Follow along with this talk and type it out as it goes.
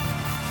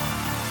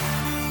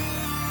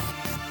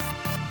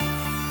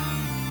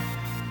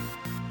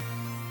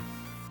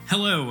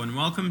Hello and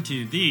welcome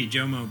to The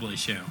Joe Mobley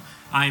Show.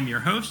 I'm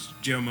your host,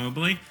 Joe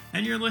Mobley,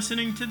 and you're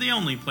listening to the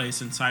only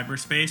place in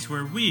cyberspace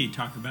where we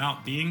talk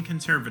about being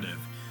conservative.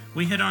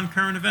 We hit on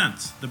current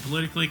events, the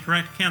politically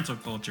correct cancel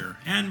culture,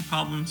 and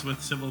problems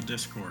with civil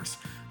discourse.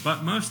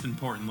 But most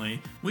importantly,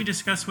 we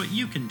discuss what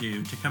you can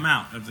do to come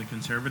out of the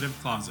conservative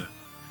closet.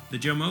 The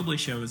Joe Mobley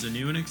Show is a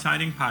new and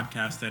exciting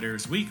podcast that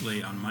airs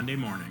weekly on Monday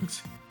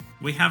mornings.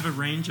 We have a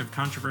range of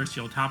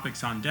controversial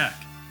topics on deck.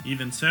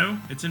 Even so,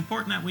 it's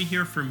important that we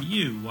hear from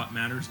you what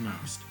matters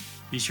most.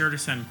 Be sure to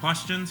send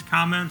questions,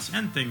 comments,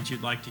 and things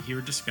you'd like to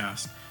hear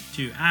discussed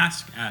to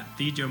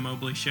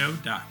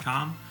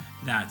ask@thejoemobleyshow.com.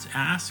 That's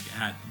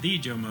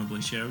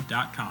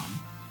ask@thejoemobleyshow.com.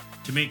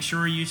 To make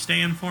sure you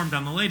stay informed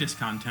on the latest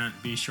content,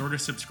 be sure to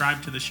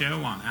subscribe to the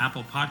show on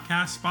Apple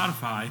Podcasts,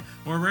 Spotify,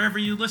 or wherever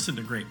you listen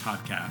to great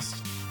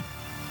podcasts.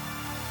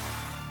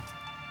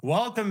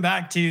 Welcome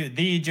back to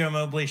The Joe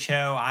Mobley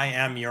Show. I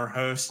am your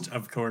host,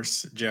 of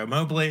course, Joe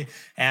Mobley.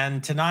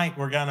 And tonight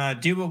we're going to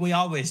do what we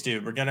always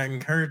do. We're going to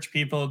encourage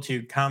people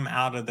to come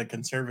out of the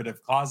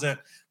conservative closet,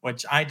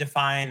 which I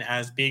define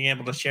as being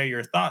able to share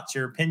your thoughts,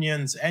 your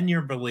opinions, and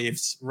your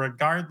beliefs,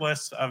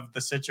 regardless of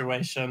the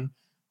situation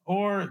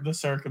or the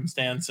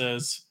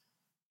circumstances.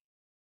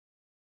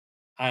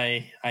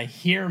 I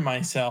hear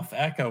myself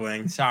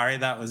echoing. Sorry,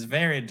 that was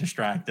very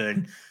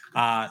distracting.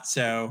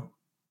 So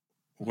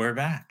we're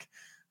back.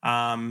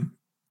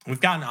 We've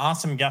got an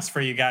awesome guest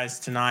for you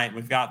guys tonight.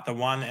 We've got the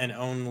one and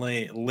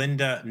only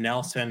Linda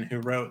Nelson,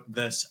 who wrote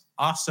this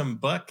awesome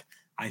book.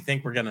 I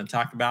think we're going to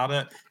talk about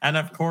it. And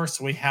of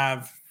course, we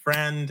have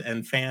friend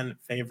and fan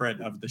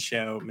favorite of the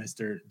show,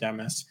 Mr.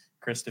 Demis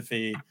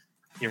Christophe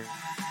here.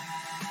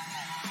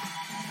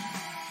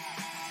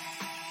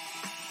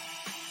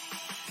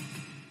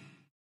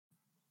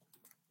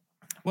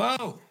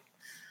 Whoa.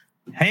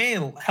 Hey,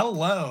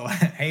 hello.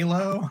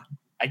 Halo.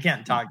 I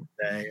can't talk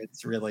today.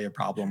 It's really a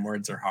problem.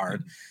 Words are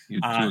hard. You're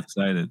too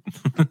excited.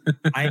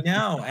 I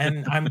know.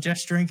 And I'm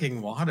just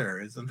drinking water.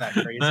 Isn't that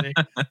crazy?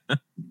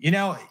 You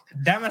know,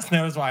 Demis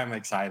knows why I'm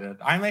excited.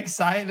 I'm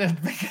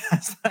excited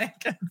because I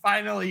can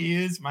finally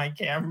use my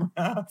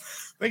camera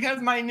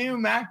because my new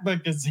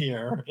MacBook is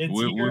here.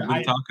 We've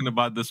been talking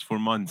about this for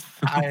months.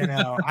 I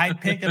know. I'd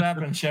pick it up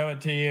and show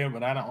it to you,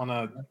 but I don't want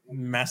to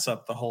mess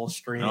up the whole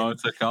stream. No,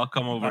 it's like I'll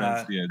come over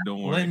and see it.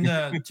 Don't worry.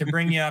 Linda, to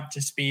bring you up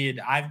to speed,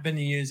 I've been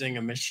using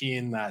a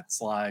machine that's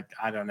like,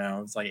 I don't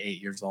know, it's like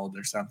 8 years old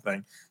or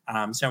something.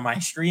 So my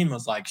stream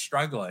was like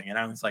struggling, and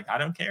I was like, I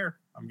don't care.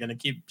 I'm going to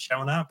keep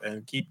showing up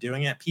and keep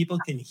doing it. People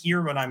can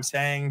hear what I'm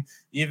saying,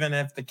 even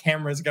if the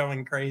camera's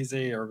going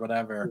crazy or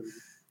whatever.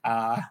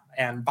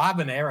 And Bob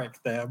and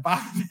Eric, they were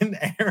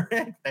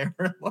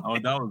like, oh,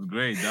 that was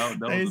great.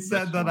 They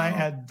said that I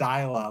had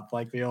dial-up,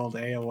 like the old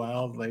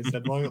AOL. They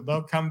said, well,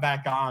 they'll come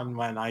back on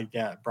when I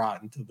get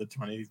brought into the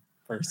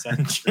 21st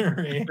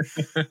century.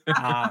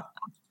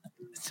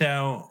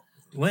 So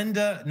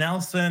Linda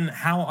Nelson,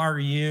 how are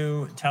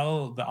you?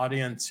 Tell the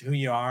audience who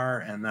you are,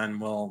 and then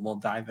we'll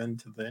dive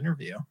into the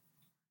interview.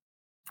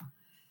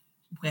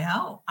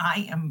 Well,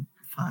 I am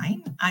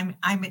fine.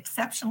 I'm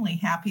exceptionally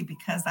happy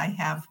because I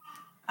have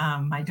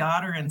my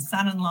daughter and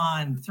son-in-law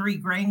and 3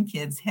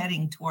 grandkids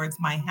heading towards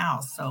my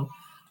house. So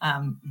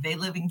they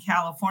live in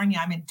California.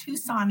 I'm in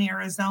Tucson,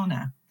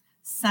 Arizona.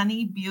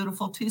 Sunny,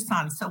 beautiful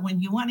Tucson. So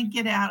when you want to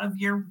get out of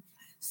your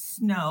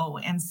snow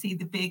and see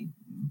the big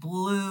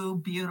blue,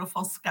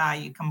 beautiful sky,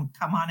 you come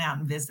on out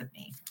and visit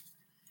me.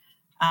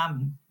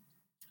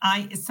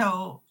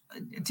 So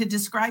to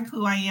describe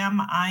who I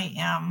am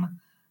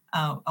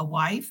a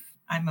wife,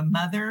 I'm a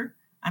mother,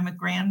 I'm a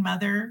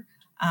grandmother,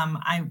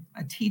 I'm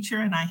a teacher,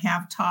 and I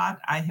have taught.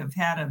 I have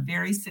had a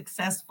very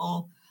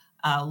successful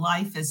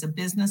life as a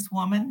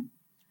businesswoman,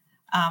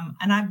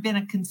 and I've been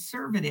a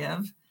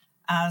conservative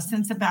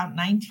since about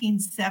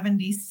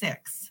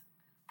 1976.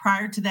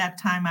 Prior to that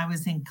time, I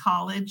was in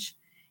college,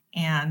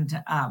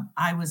 and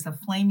I was a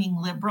flaming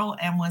liberal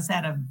and was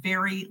at a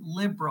very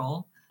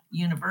liberal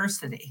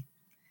university.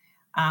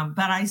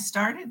 But I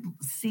started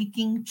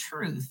seeking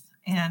truth,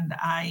 and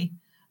I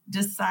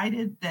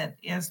decided that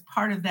as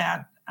part of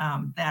that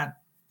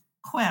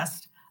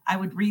quest, I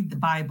would read the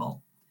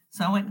Bible.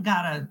 So I went and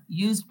got a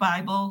used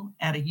Bible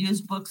at a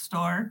used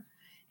bookstore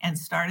and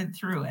started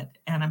through it.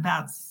 And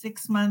about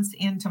 6 months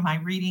into my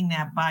reading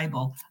that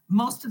Bible,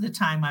 most of the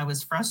time I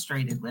was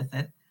frustrated with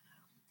it,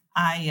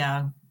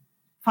 I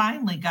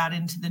finally got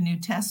into the New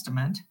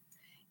Testament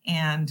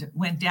and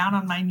went down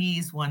on my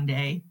knees one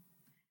day,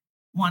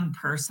 one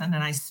person,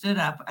 and I stood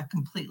up a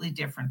completely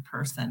different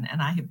person.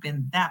 And I have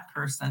been that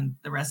person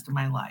the rest of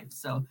my life.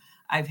 So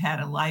I've had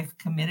a life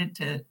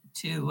committed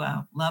to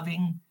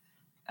loving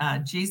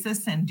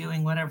Jesus and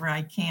doing whatever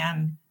I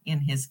can in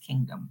his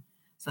kingdom.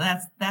 So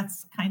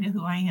that's kind of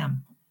who I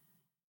am.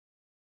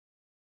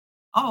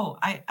 Oh,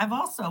 I've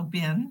also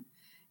been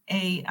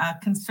a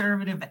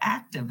conservative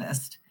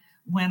activist.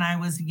 When I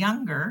was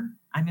younger,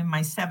 I'm in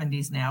my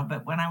 70s now,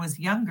 but when I was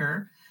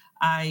younger,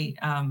 I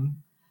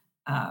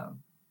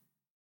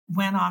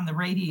went on the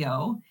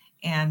radio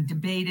and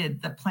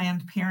debated the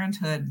Planned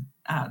Parenthood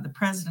the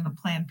president of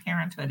Planned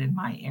Parenthood in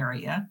my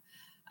area.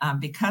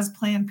 Because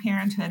Planned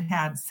Parenthood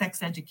had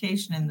sex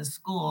education in the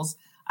schools,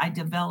 I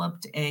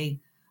developed a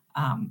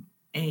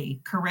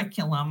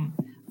curriculum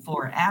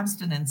for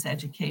abstinence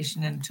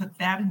education and took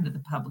that into the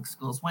public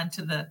schools. Went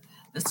to the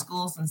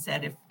schools and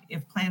said,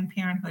 if Planned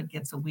Parenthood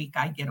gets a week,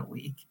 I get a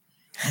week.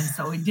 And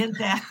so we did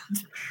that.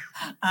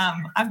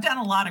 I've done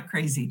a lot of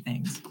crazy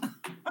things.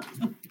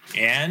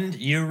 And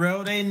you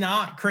wrote a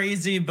not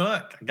crazy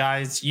book.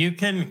 Guys, you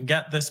can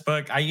get this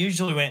book. I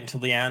usually wait until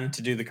the end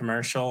to do the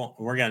commercial.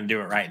 We're going to do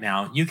it right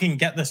now. You can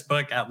get this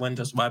book at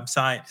Linda's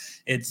website.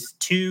 It's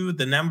 2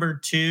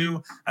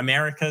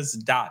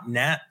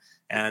 Americas.net.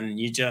 And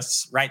you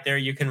just, right there,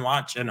 you can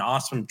watch an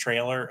awesome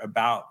trailer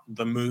about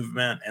the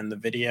movement and the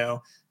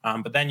video.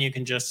 But then you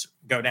can just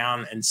go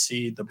down and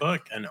see the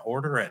book and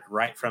order it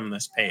right from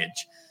this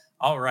page.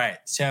 All right.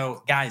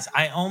 So, guys,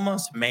 I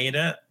almost made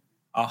it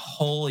a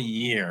whole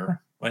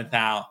year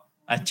without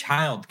a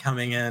child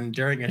coming in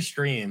during a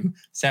stream.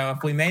 So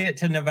if we made it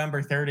to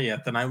November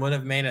 30th, then I would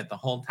have made it the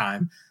whole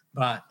time.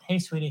 But hey,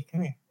 sweetie,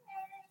 come here.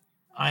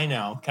 I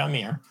know, come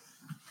here.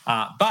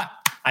 But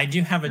I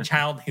do have a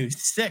child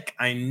who's sick.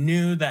 I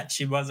knew that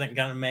she wasn't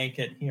going to make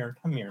it. Here,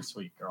 come here,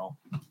 sweet girl.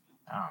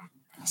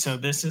 So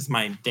this is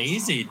my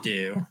Daisy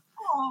Dew.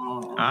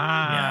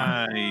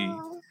 Hi.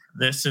 Yeah.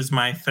 This is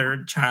my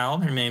third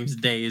child. Her name's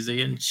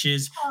Daisy, and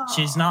she's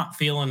not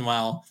feeling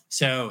well.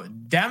 So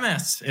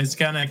Demis is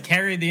going to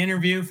carry the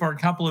interview for a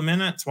couple of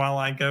minutes while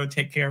I go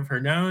take care of her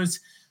nose.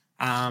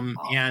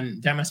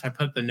 And Demis, I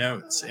put the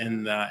notes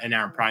in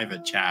our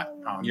private chat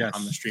on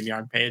the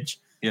StreamYard page.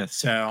 Yes.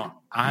 So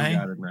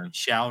I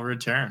shall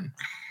return.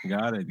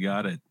 Got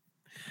it.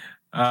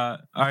 All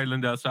right,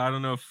 Linda. So I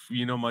don't know if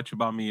you know much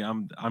about me.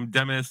 I'm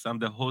Demis. I'm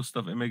the host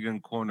of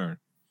Immigrant Corner.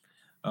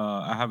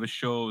 I have a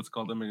show. It's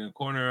called Immigrant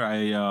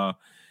Corner.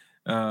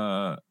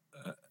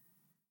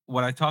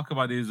 What I talk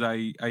about is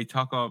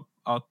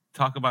I'll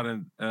talk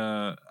about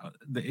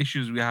the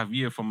issues we have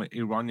here from an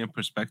Iranian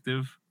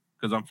perspective,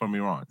 because I'm from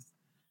Iran,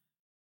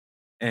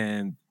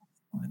 and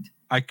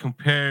I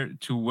compare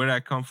to where I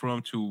come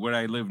from to where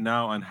I live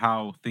now and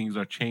how things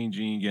are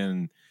changing,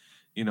 and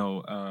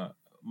I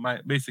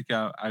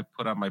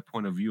put out my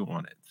point of view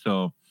on it.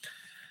 So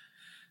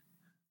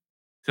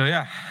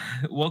yeah,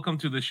 welcome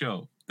to the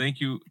show. Thank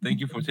you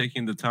for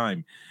taking the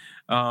time.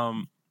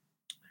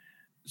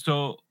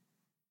 So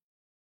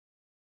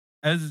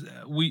as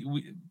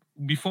we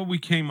before we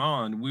came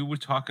on, we were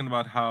talking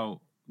about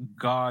how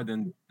God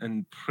and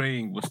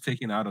praying was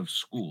taken out of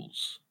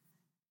schools.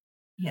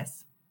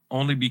 Yes.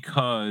 Only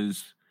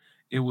because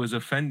it was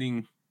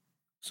offending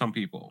some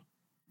people.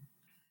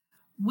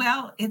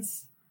 Well,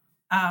 it's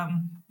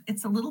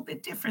a little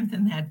bit different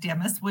than that,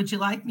 Demis. Would you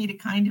like me to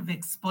kind of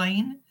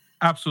explain?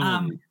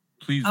 Absolutely.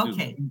 Please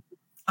do.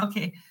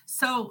 Okay.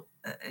 So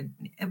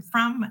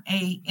from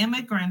a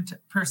immigrant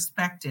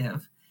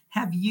perspective,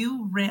 have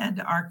you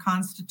read our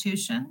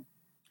Constitution?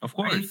 Of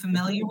course. Are you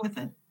familiar with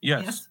it?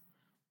 Yes.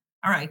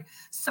 All right.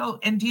 So,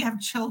 and do you have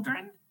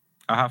children?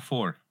 I have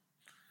 4.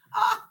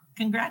 Oh,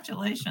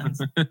 congratulations.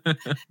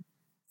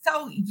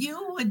 So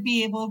you would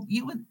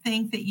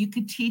think that you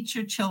could teach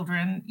your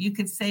children, you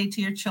could say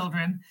to your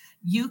children,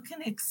 you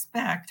can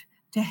expect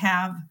to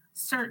have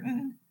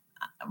certain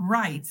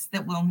rights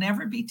that will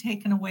never be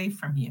taken away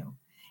from you.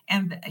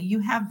 And you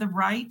have the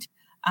right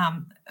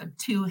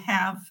to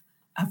have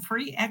a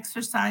free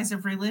exercise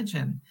of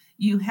religion.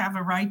 You have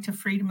a right to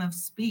freedom of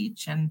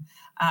speech and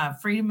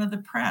freedom of the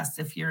press.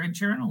 If you're a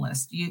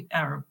journalist,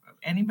 or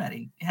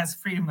anybody has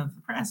freedom of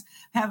the press,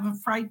 have a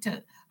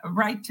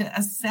right to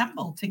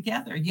assemble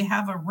together. You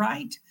have a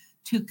right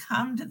to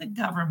come to the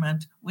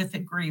government with a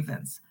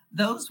grievance.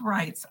 Those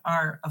rights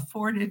are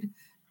afforded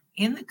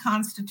in the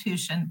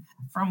Constitution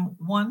from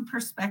one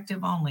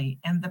perspective only.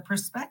 And the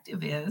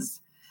perspective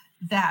is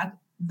that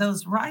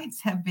those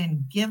rights have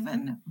been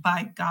given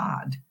by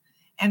God.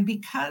 And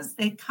because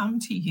they come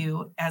to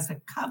you as a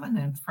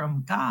covenant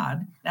from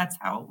God, that's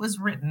how it was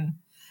written,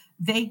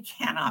 they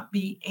cannot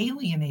be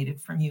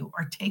alienated from you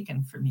or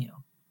taken from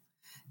you.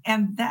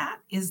 And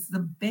that is the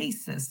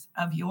basis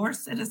of your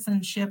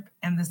citizenship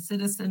and the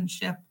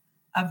citizenship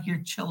of your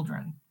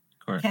children.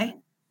 Correct. Okay?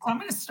 So I'm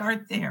going to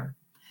start there.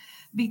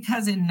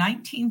 Because in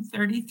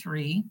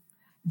 1933,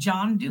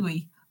 John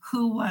Dewey,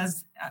 who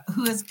is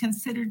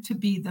considered to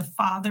be the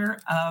father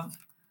of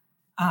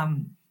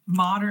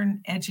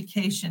modern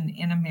education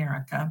in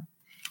America,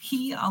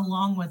 he,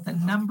 along with a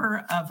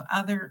number of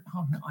other,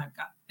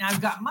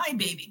 I've got my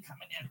baby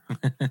coming in.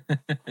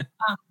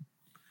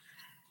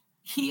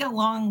 He,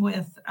 along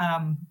with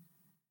a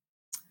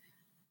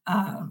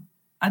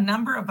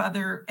number of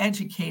other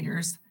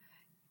educators,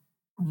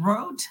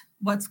 wrote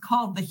what's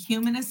called the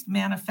Humanist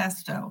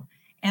Manifesto,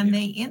 and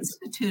they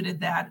instituted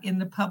that in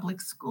the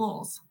public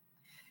schools.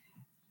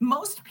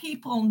 Most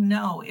people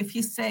know, if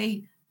you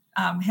say,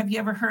 have you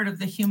ever heard of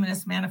the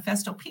Humanist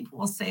Manifesto? People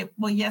will say,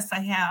 well, yes,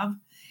 I have.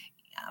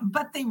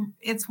 But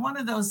it's one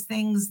of those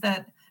things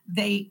that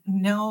they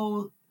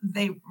know,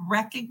 they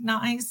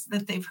recognize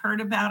that they've heard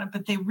about it,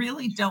 but they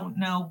really don't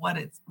know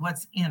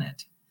what's in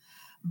it.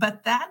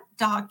 But that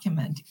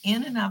document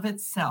in and of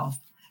itself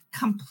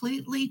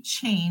completely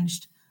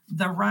changed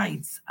the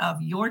rights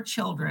of your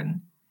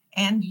children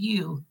and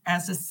you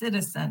as a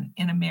citizen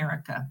in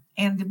America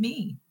and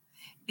me.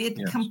 It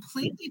Yes.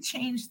 completely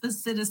changed the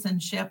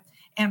citizenship.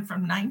 And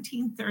from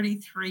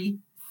 1933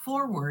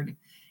 forward,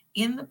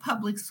 in the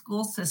public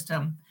school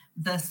system,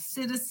 the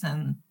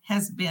citizen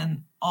has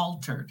been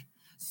altered.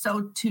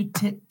 So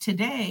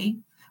today,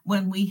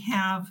 when we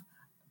have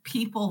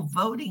people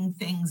voting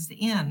things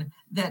in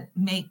that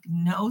make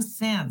no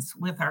sense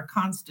with our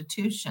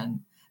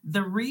Constitution,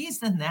 the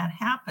reason that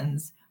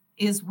happens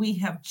is we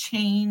have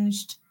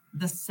changed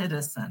the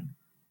citizen.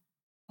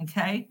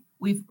 Okay?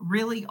 We've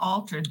really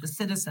altered the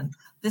citizen.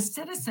 The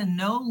citizen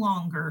no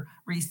longer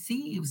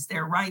receives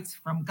their rights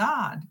from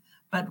God,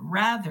 but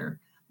rather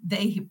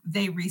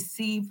they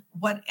receive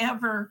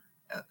whatever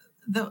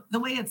the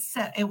way it's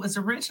set. It was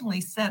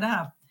originally set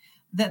up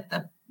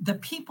that the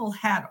people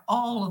had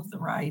all of the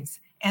rights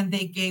and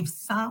they gave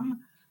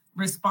some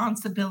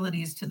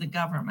responsibilities to the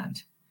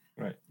government.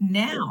 Right.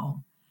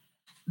 Now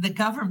the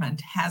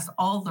government has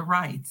all the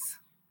rights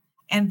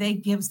and they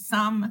give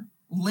some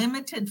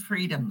limited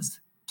freedoms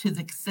to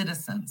the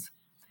citizens.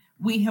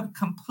 We have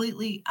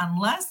completely,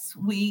 unless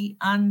we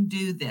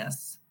undo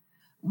this,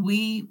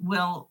 we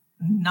will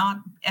not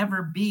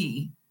ever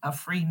be a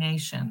free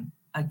nation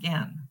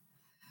again.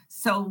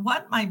 So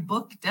what my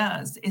book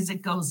does is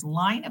it goes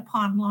line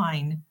upon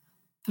line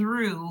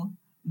through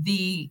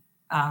the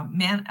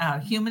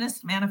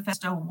Humanist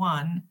Manifesto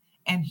 1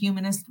 and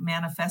Humanist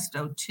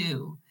Manifesto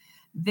 2.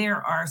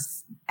 There are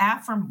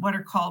what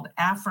are called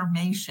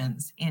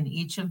affirmations in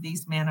each of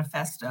these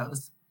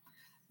manifestos.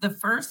 The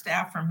first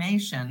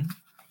affirmation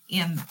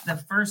in the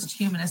first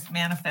Humanist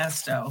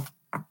Manifesto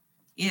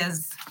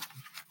is,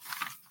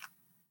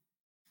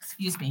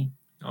 excuse me.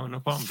 Oh, no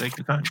problem. Take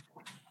your time.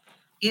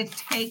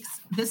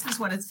 This is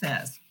what it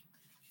says.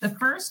 The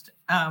first,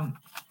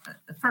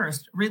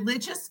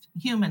 religious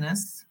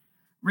humanists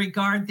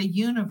regard the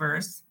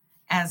universe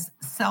as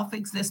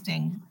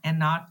self-existing and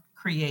not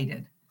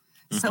created.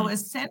 Mm-hmm. So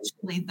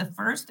essentially, the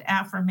first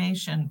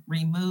affirmation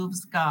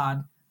removes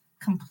God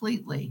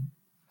completely.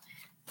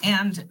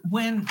 And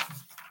when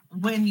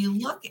you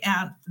look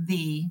at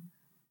the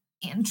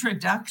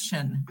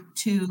introduction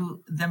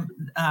to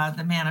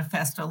the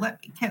manifesto,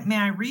 may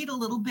I read a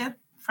little bit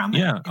from it?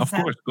 Yeah, of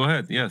course. Go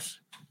ahead. Yes.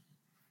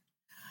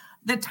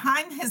 The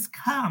time has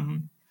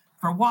come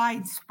for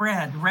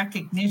widespread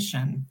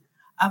recognition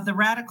of the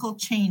radical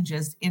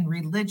changes in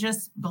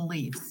religious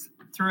beliefs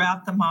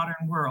throughout the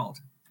modern world.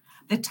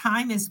 The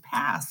time is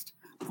past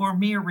for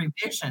mere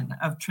revision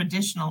of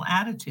traditional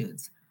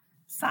attitudes.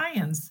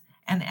 Science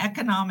and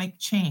economic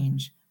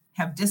change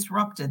have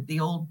disrupted the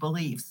old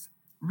beliefs.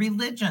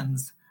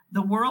 Religions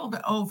the world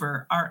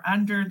over are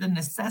under the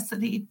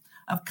necessity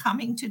of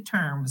coming to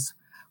terms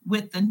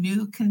with the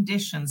new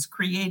conditions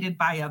created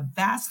by a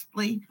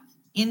vastly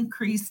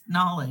increased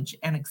knowledge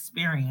and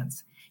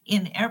experience.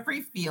 In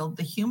every field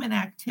of human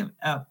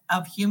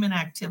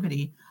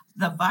activity,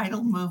 the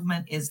vital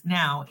movement is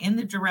now in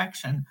the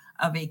direction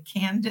of a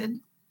candid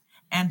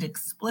and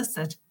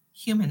explicit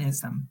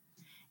humanism.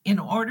 In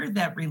order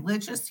that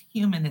religious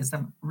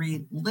humanism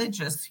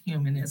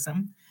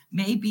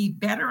may be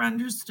better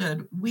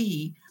understood,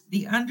 we,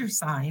 the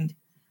undersigned,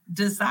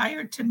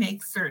 desire to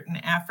make certain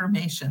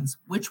affirmations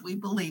which we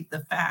believe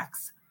the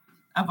facts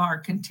of our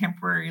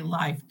contemporary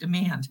life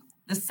demand.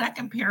 The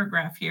second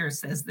paragraph here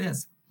says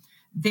this: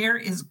 there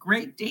is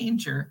great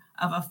danger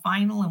of a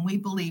final and we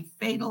believe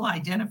fatal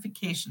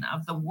identification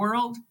of the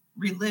world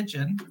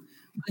religion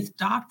with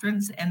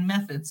doctrines and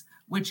methods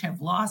which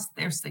have lost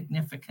their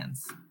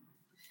significance.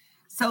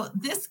 So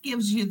this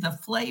gives you the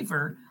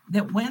flavor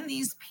that when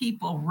these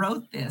people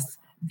wrote this,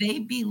 they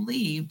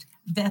believed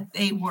that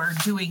they were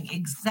doing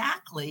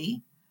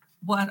exactly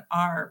what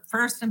our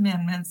First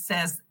Amendment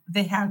says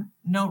they had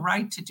no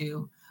right to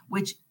do,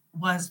 which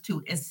was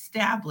to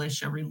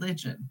establish a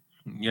religion.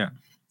 Yeah.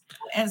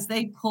 As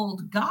they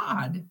pulled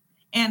God,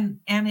 and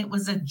it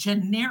was a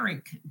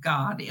generic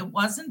God. It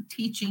wasn't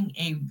teaching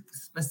a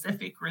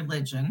specific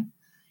religion.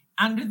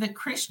 Under the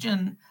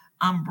Christian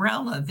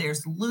umbrella,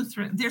 there's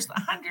Lutheran, there's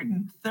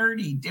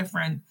 130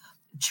 different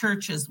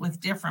churches with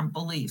different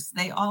beliefs.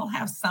 They all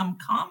have some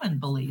common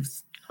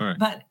beliefs. Right.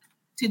 But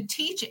to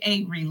teach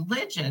a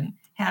religion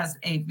has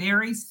a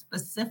very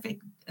specific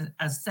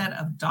a set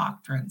of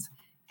doctrines,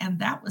 and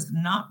that was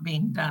not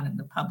being done in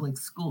the public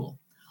school.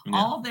 Yeah.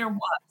 All there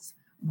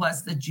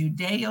was the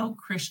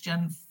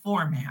Judeo-Christian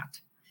format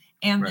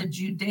and the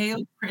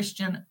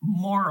Judeo-Christian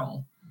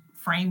moral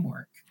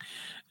framework.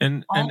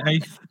 And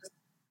I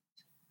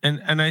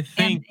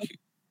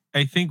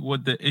think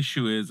what the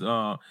issue is,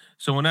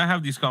 so when I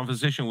have these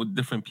conversations with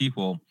different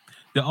people,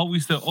 they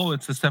always say, oh,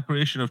 it's a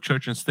separation of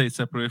church and state,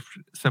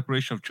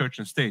 separation of church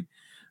and state.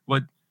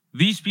 But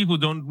these people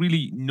don't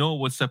really know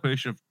what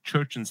separation of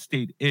church and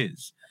state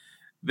is.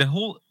 The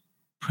whole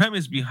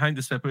premise behind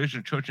the separation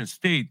of church and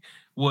state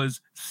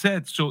was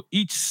set so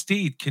each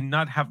state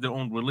cannot have their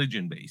own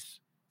religion base.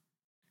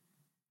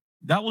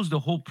 That was the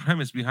whole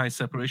premise behind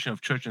separation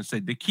of church and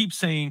state. They keep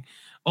saying,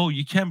 "Oh,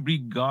 you can't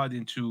bring God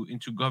into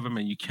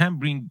government. You can't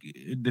bring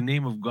the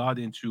name of God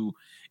into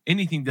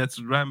anything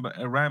that's ran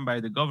by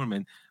the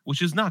government,"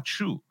 which is not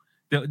true.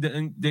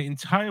 The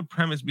entire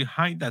premise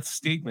behind that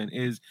statement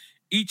is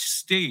each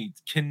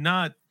state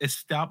cannot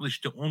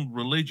establish their own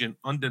religion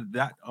under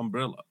that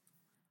umbrella,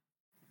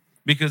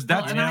 because Well,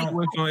 that's and taking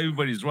away from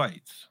everybody's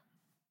rights.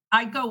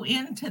 I go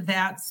into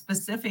that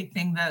specific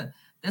thing.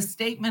 The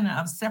statement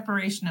of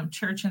separation of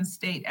church and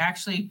state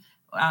actually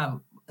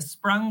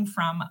sprung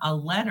from a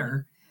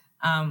letter.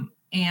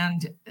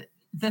 And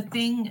the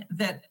thing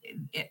that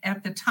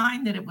at the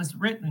time that it was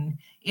written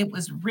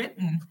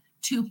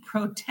to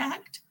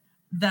protect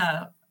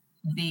the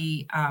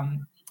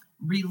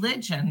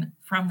religion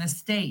from the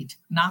state,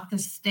 not the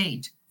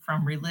state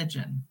from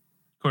religion.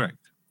 Correct.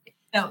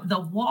 The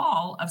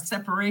wall of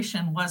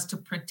separation was to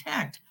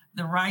protect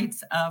the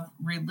rights of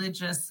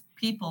religious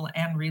people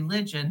and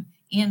religion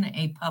in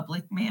a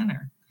public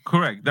manner.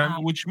 Correct.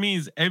 That, which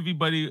means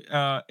everybody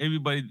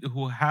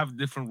who have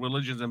different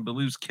religions and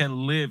beliefs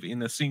can live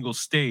in a single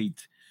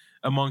state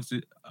amongst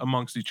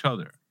each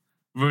other,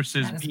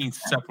 versus being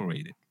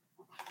separated.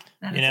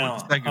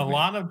 A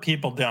lot of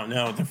people don't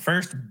know the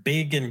first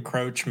big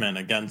encroachment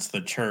against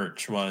the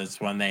church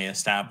was when they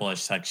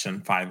established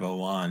Section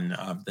 501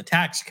 of the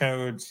tax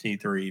code,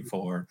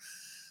 C3,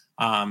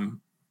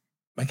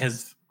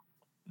 because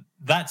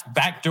that's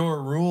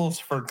backdoor rules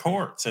for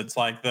courts. It's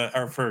like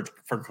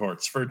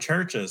for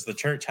churches. The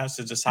church has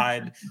to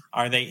decide,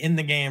 are they in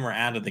the game or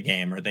out of the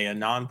game? Are they a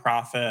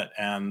nonprofit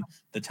and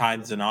the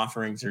tithes and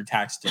offerings are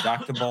tax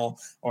deductible,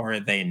 or are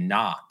they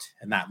not?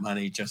 And that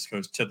money just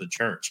goes to the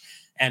church.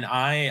 And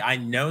I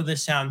know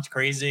this sounds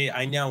crazy.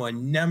 I know a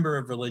number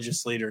of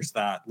religious leaders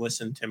that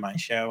listen to my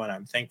show, and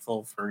I'm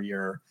thankful for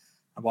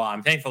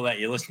I'm thankful that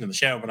you listen to the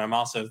show, but I'm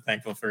also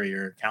thankful for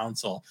your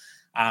counsel.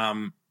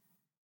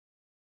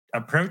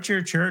 Approach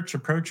your church,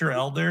 approach your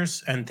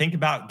elders, and think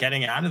about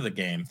getting out of the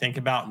game. Think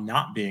about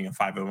not being a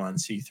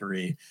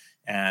 501c3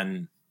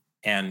 and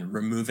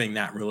removing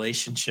that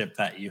relationship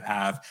that you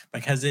have,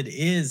 because it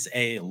is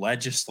a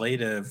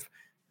legislative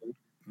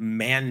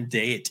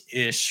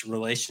mandate-ish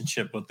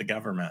relationship with the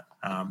government.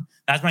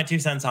 That's my 2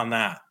 cents on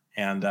that.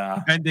 And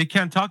they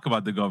can't talk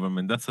about the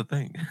government. That's the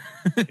thing.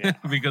 Yeah.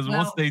 Because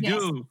once they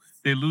do,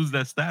 they lose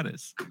that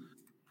status.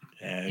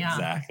 Yeah,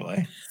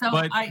 exactly. So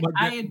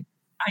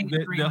I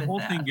agree the with whole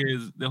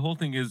that. The whole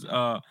thing is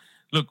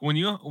look, when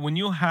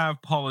you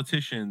have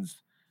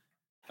politicians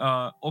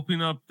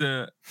open up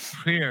the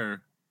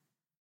prayer,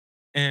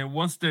 and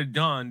once they're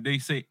done, they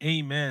say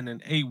amen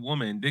and a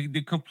woman. They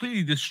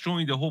completely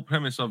destroying the whole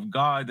premise of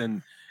God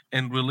and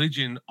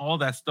religion, all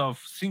that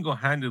stuff,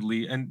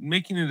 single-handedly, and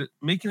making it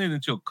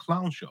into a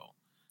clown show.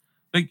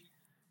 Like,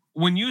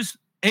 when you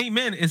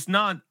amen, it's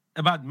not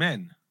about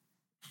men.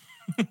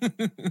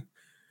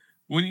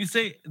 When you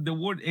say the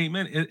word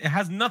amen, it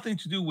has nothing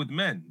to do with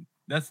men.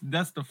 That's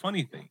the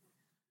funny thing.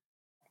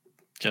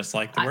 Just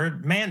like the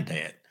word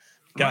mandate.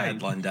 Go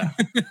ahead, Linda.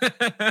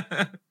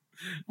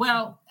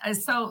 Well,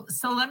 so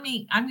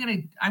I'm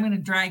gonna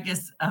drag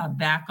us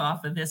back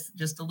off of this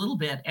just a little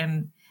bit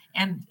and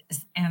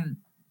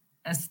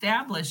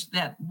establish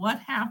that what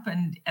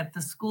happened at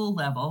the school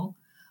level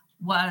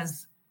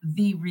was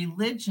the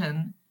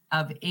religion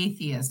of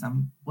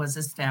atheism was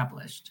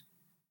established.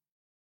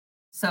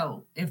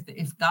 So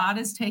if God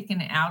is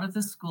taken out of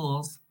the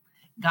schools,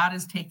 God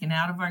is taken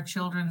out of our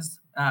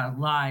children's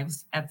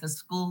lives at the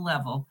school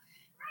level.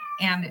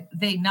 And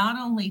they not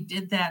only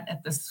did that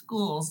at the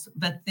schools,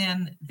 but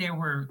then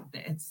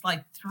it's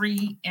like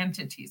 3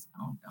 entities.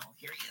 Oh no,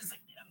 here he is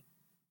again.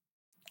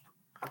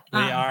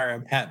 We are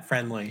a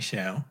pet-friendly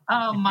show.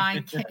 Oh,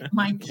 my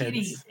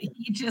kitty,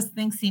 he just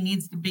thinks he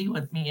needs to be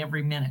with me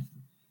every minute.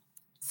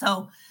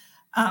 So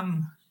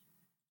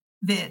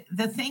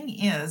the thing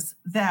is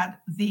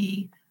that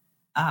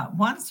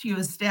once you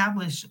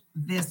establish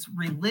this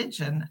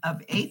religion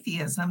of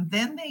atheism,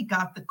 then they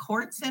got the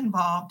courts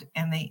involved,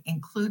 and they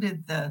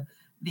included the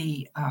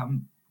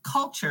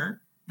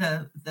culture,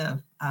 so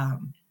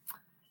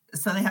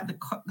they have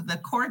the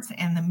courts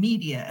and the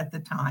media at the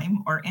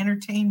time, or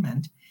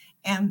entertainment,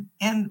 and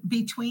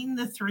between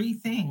the 3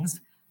 things,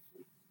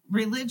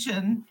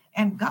 religion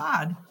and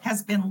God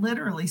has been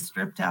literally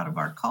stripped out of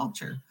our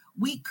culture.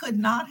 We could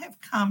not have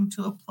come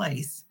to a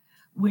place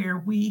where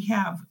we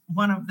have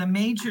one of the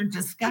major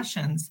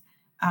discussions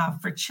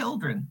for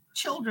children.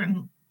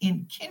 Children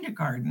in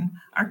kindergarten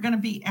are going to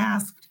be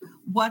asked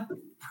what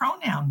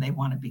pronoun they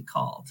want to be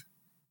called.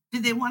 Do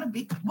they want to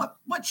be,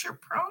 what's your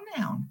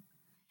pronoun?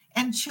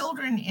 And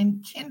children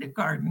in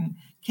kindergarten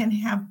can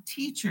have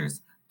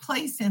teachers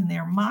place in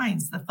their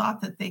minds the thought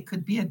that they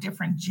could be a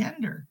different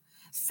gender.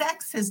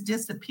 Sex has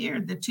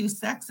disappeared, the 2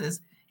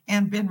 sexes,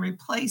 and been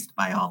replaced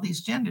by all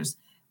these genders.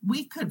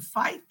 We could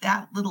fight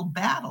that little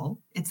battle.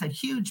 It's a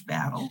huge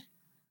battle.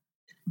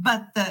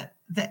 But the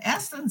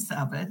essence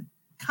of it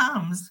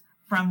comes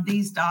from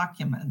these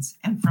documents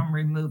and from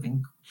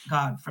removing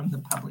God from the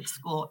public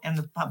school and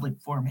the public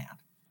format.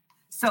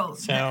 So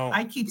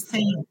I keep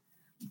saying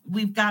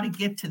we've got to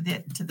get to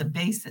the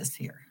basis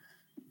here.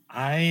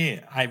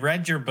 I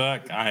read your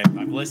book. I've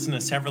listened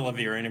to several of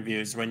your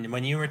interviews.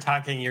 When you were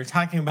talking, you're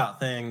talking about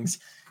things,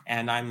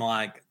 and I'm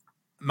like,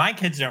 my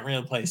kids don't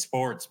really play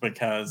sports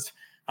because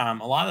a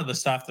lot of the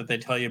stuff that they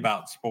tell you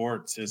about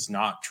sports is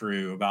not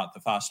true about the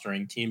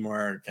fostering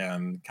teamwork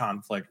and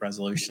conflict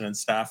resolution and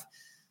stuff.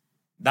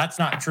 That's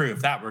not true.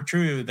 If that were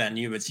true, then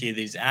you would see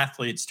these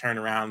athletes turn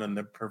around in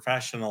the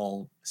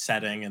professional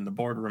setting in the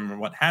boardroom or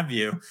what have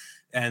you,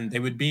 and they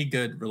would be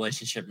good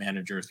relationship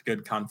managers,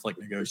 good conflict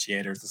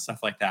negotiators, and stuff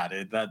like that.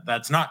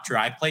 That's not true.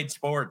 I played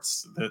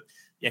sports.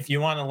 If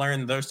you want to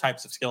learn those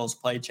types of skills,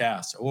 play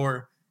chess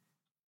or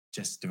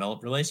just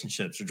develop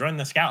relationships or join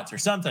the scouts or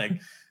something.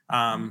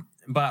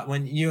 But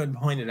when you had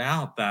pointed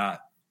out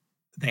that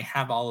they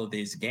have all of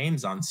these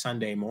games on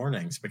Sunday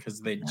mornings because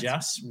they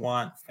just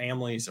want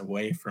families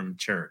away from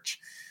church.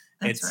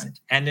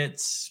 And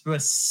it's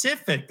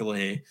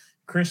specifically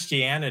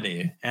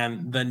Christianity,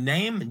 and the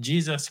name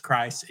Jesus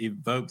Christ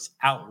evokes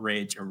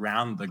outrage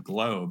around the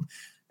globe.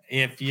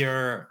 If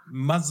you're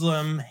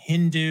Muslim,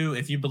 Hindu,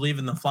 if you believe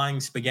in the flying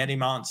spaghetti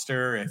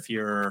monster, if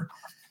you're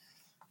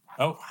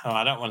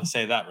I don't want to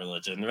say that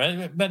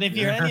religion, but if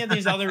you're any of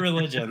these other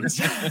religions,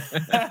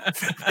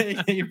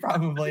 you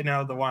probably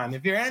know the one.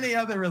 If you're any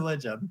other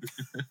religion,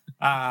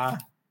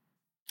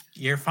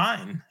 you're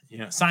fine.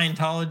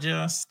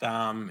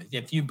 Scientologist,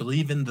 if you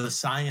believe in the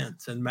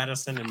science and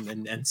medicine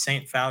and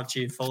St.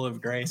 Fauci, full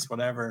of grace,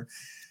 whatever,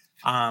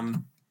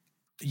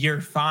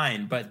 you're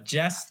fine. But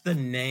just the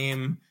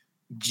name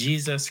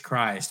Jesus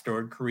Christ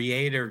or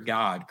Creator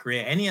God,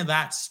 any of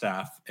that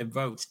stuff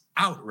evokes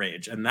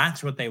outrage, and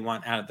that's what they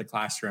want out of the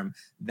classroom.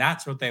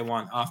 That's what they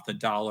want off the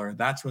dollar.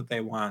 That's what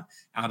they want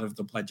out of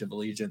the Pledge of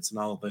Allegiance and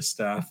all of this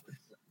stuff.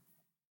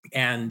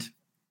 And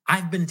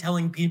I've been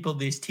telling people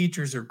these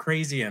teachers are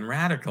crazy and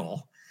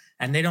radical,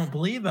 and they don't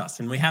believe us,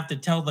 and we have to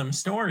tell them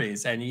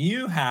stories. And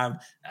you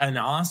have an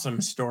awesome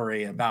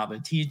story about a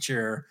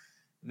teacher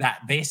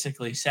that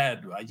basically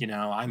said,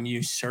 I'm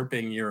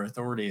usurping your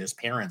authority as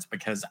parents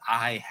because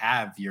I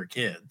have your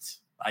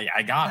kids.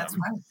 I got them.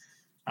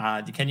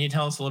 Right. Can you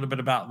tell us a little bit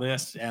about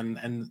this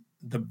and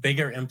the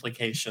bigger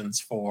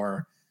implications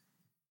for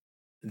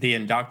the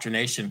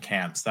indoctrination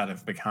camps that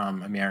have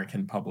become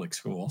American public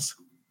schools?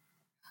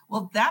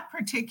 Well, that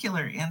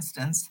particular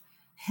instance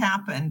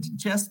happened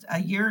just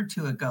a year or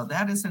two ago.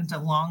 That isn't a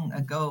long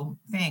ago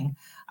thing.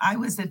 I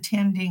was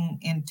attending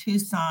in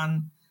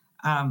Tucson,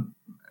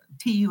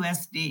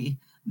 TUSD,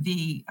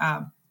 the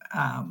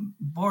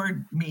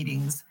board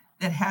meetings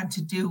that had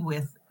to do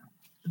with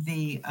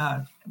the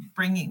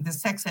bringing the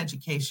sex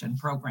education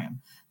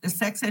program. The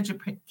sex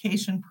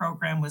education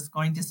program was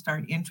going to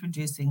start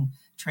introducing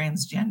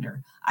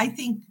transgender. I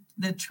think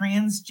the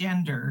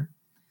transgender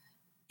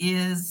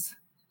is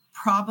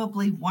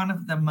probably one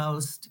of the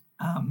most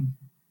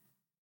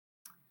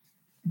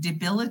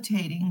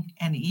debilitating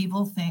and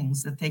evil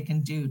things that they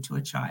can do to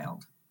a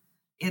child.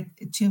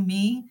 To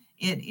me,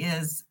 it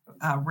is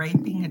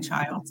raping a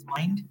child's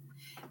mind.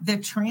 The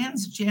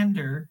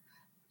transgender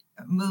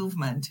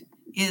movement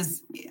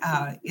is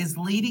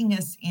leading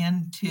us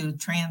into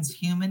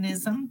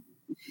transhumanism,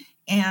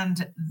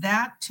 and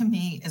that to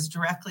me is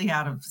directly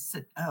out of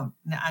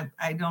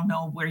I don't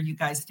know where you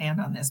guys stand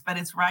on this, but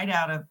it's right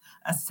out of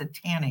a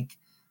satanic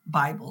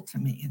Bible to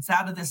me. It's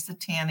out of the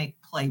satanic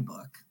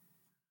playbook,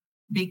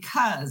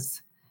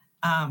 because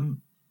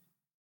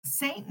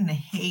Satan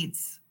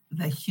hates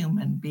the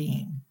human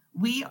being.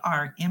 We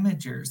are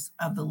imagers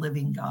of the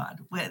living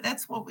God.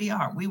 That's what we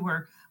are. We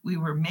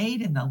were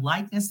made in the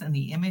likeness and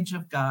the image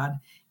of God.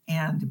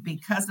 And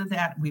because of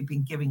that, we've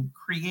been given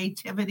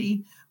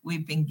creativity.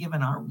 We've been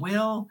given our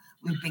will.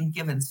 We've been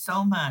given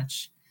so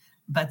much.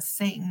 But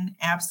Satan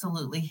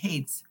absolutely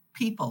hates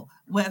people,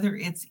 whether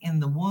it's in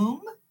the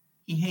womb.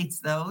 He hates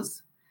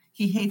those.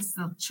 He hates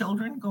the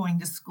children going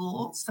to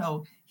school.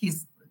 So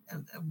he's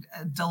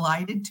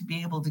delighted to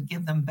be able to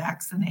give them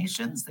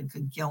vaccinations that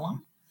could kill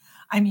them.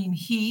 I mean,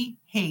 he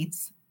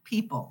hates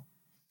people.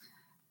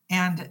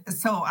 And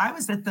so I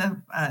was at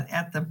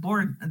the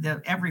board,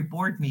 every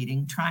board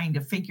meeting, trying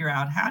to figure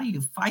out how do you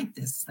fight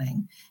this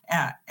thing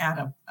at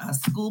a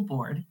school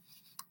board.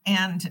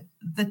 And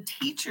the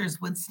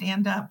teachers would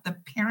stand up. The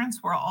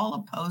parents were all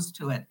opposed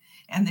to it.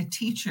 And the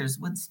teachers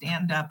would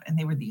stand up, and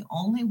they were the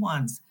only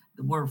ones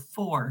that were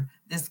for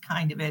this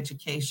kind of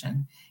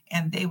education.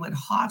 And they would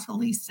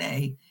haughtily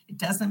say, it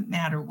doesn't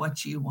matter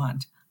what you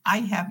want.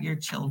 I have your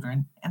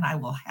children, and I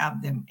will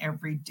have them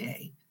every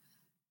day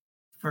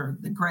for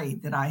the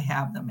grade that I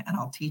have them, and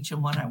I'll teach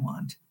them what I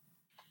want.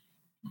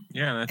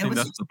 Yeah, and I think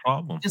that's the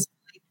problem. That's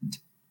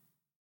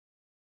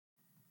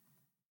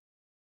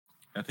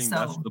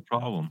the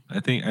problem. I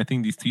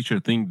think these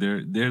teachers think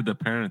they're the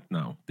parent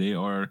now. They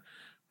are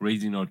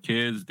raising our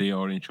kids. They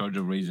are in charge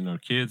of raising our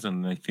kids,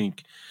 and I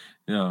think,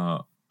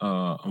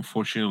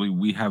 unfortunately,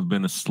 we have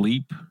been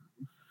asleep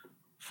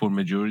for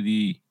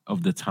majority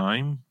of the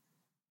time,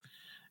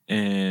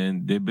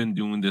 and they've been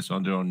doing this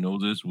under our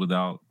noses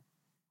without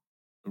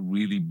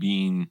really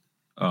being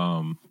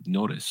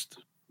noticed.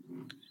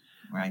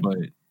 Right. But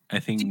I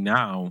think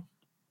now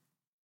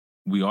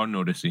we are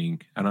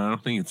noticing, and I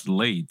don't think it's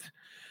late.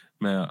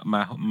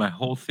 My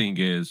whole thing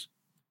is,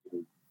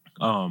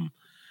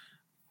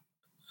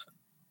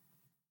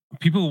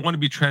 people who want to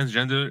be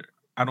transgender,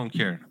 I don't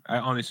care. I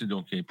honestly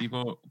don't care.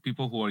 People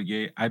who are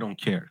gay, I don't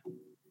care.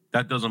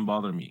 That doesn't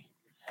bother me.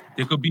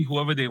 They could be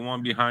whoever they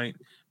want behind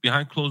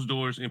closed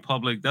doors in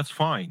public. That's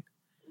fine.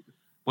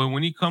 But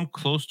when you come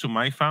close to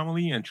my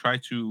family and try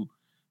to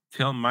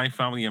tell my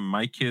family and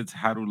my kids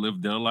how to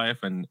live their life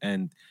and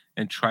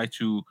try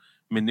to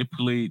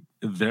manipulate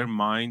their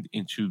mind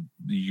into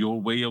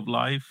your way of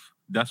life,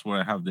 that's where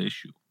I have the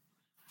issue.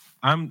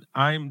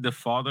 I'm the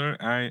father.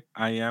 I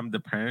am the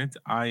parent.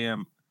 I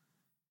am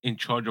in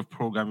charge of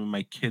programming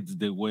my kids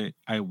the way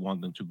I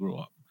want them to grow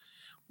up.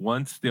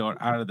 Once they are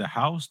out of the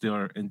house, they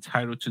are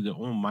entitled to their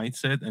own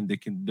mindset, and they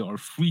are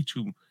free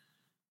to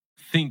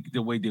think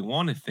the way they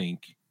want to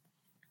think.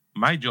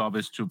 My job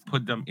is to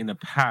put them in a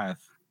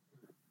path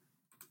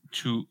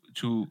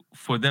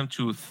for them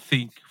to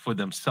think for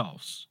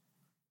themselves,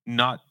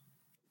 not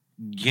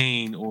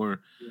gain or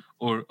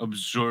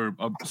observe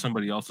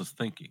somebody else's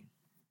thinking.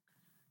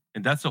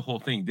 And that's the whole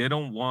thing. They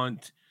don't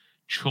want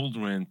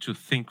children to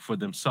think for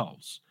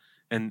themselves.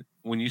 And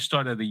when you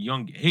start at a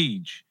young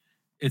age,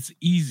 it's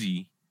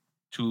easy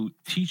to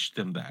teach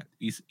them that.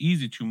 It's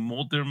easy to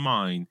mold their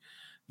mind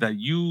that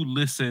you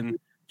listen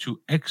to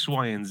X,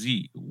 Y, and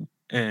Z.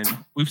 And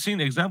we've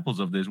seen examples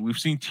of this. We've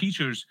seen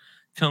teachers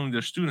telling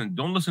their student,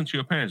 don't listen to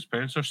your parents.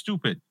 Parents are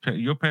stupid.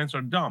 Your parents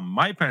are dumb.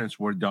 My parents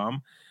were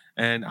dumb,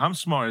 and I'm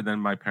smarter than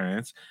my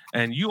parents,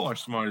 and you are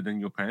smarter than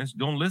your parents.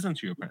 Don't listen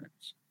to your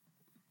parents.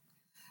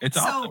 It's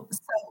so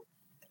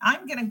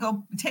I'm going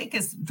to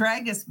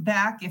drag us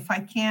back, if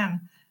I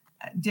can,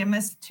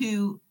 Dimas,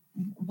 to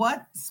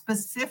what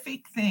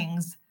specific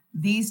things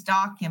these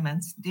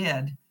documents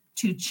did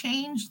to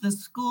change the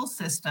school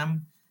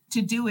system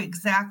to do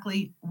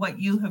exactly what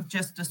you have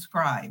just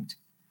described.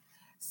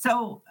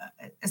 So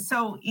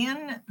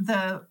in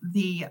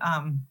the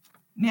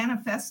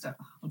manifesto,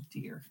 oh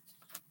dear.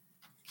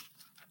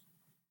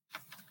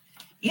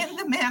 In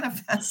the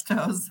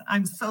manifestos,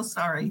 I'm so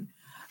sorry.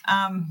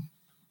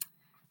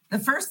 The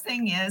first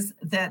thing is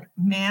that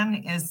man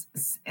is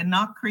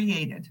not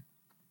created.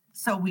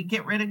 So we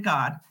get rid of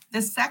God.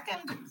 The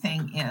second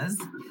thing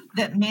is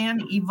that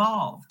man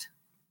evolved.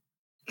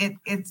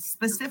 It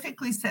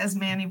specifically says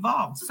man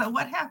evolved. So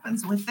what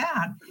happens with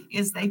that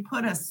is they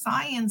put a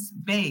science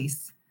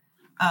base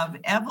of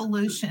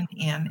evolution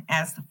in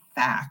as a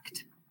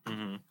fact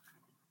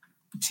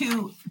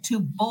to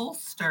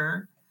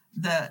bolster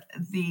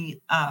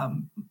the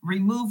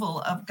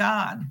removal of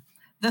God.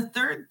 The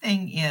third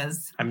thing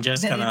is... I'm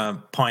just going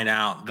to point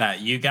out that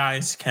you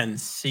guys can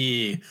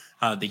see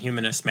the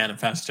Humanist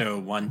Manifesto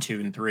 1, 2,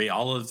 and 3.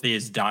 All of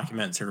these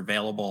documents are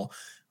available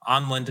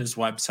on Linda's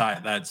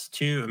website. That's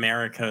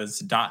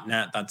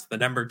 2americas.net. That's the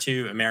number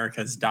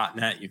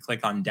 2americas.net. You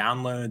click on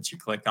downloads, you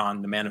click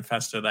on the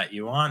manifesto that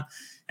you want,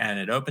 and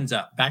it opens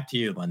up. Back to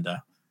you,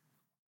 Linda.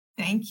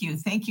 Thank you.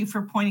 Thank you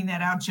for pointing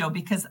that out, Joe,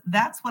 because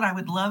that's what I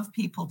would love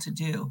people to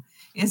do,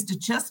 is to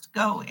just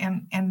go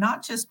and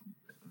not just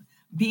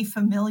be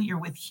familiar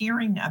with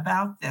hearing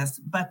about this,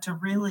 but to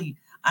really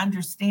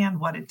understand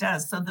what it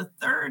does. So the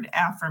third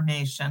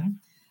affirmation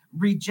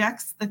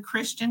rejects the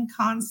Christian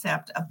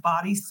concept of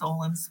body,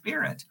 soul, and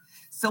spirit.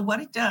 So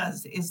what it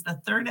does is the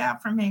third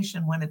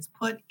affirmation, when it's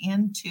put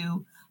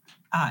into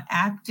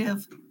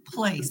active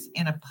place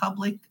in a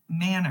public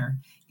manner,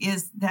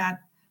 is that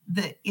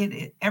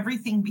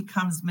everything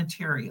becomes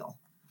material.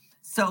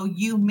 So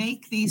you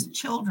make these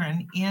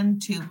children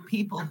into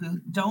people who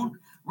don't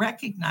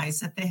recognize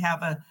that they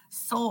have a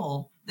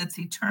soul that's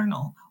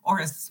eternal or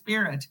a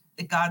spirit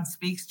that God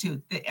speaks to,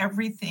 that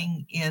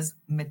everything is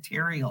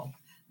material.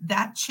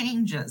 That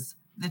changes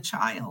the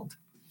child.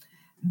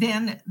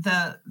 Then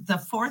the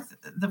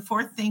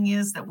fourth thing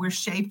is that we're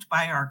shaped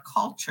by our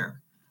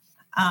culture.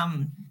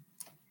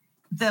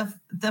 The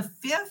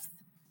fifth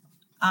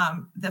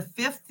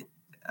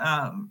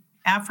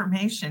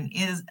affirmation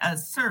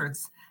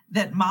asserts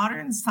that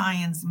modern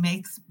science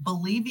makes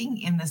believing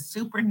in the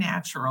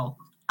supernatural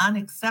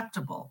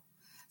unacceptable.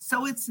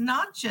 So it's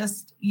not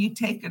just you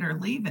take it or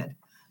leave it.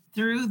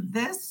 Through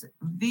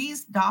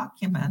these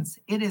documents,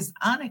 it is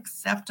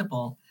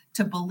unacceptable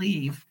to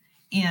believe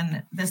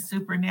in the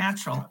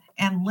supernatural.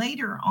 And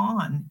later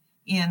on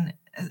in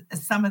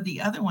some of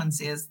the other ones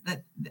is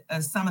that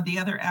some of the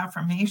other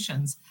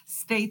affirmations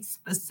state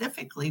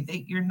specifically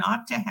that you're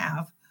not to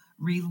have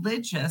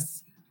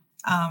religious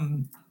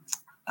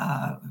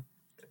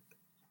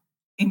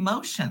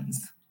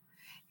emotions.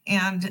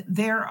 And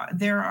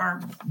there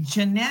are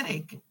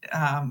genetic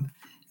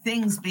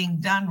things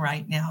being done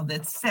right now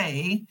that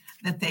say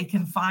that they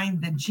can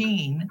find the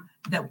gene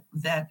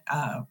that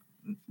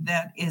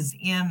is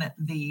in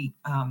the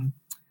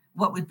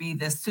what would be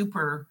the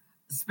super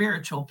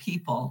spiritual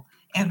people,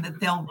 and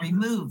that they'll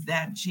remove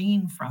that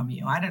gene from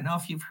you. I don't know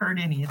if you've heard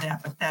any of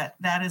that, but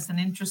that is an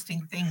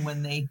interesting thing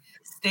when they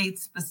state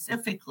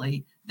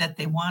specifically that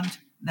they want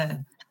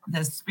the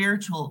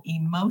spiritual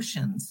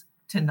emotions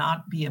to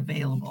not be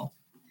available.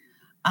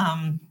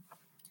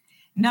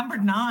 Number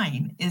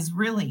 9 is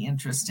really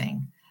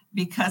interesting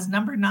because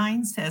number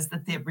 9 says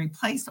that they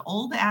replace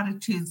old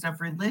attitudes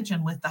of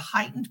religion with the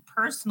heightened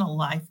personal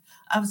life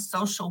of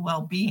social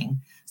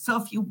well-being.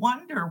 So if you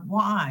wonder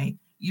why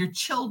your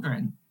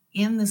children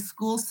in the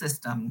school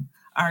system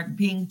are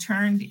being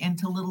turned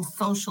into little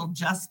social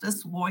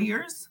justice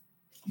warriors,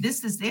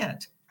 this is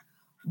it.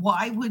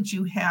 Why would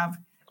you have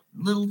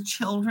little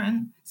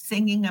children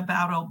singing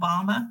about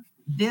Obama?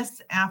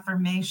 This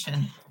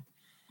affirmation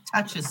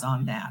touches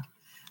on that.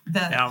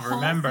 Now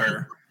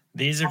remember,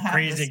 these are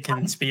crazy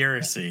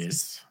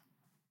conspiracies.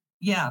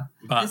 Yeah.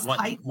 But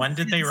when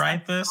did they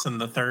write this? In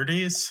the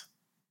 30s?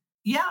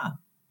 Yeah.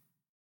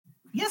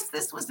 Yes,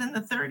 this was in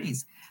the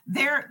 30s.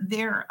 Their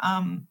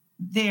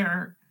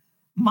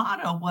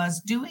motto was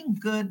doing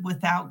good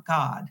without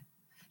God.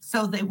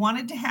 So they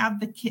wanted to have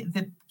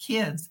the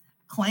kids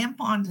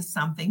clamp onto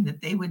something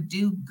that they would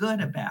do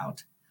good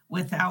about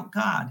without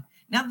God.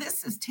 Now,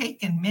 this has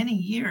taken many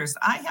years.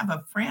 I have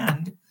a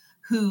friend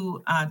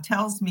who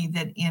tells me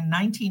that in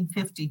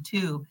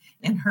 1952,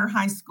 in her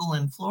high school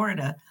in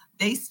Florida,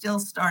 they still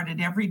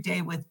started every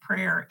day with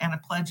prayer and a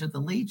Pledge of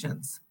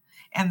Allegiance,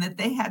 and that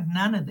they had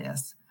none of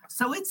this.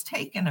 So it's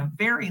taken a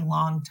very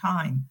long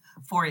time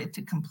for it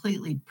to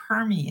completely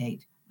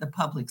permeate the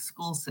public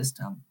school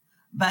system,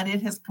 but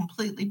it has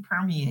completely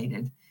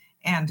permeated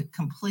and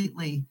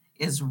completely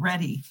is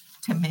ready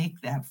to make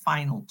that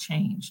final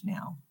change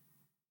now.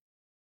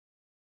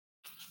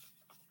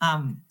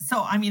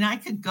 So, I mean, I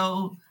could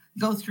go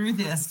through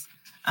this.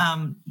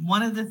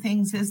 One of the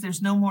things is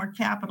there's no more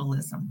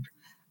capitalism.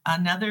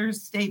 Another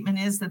statement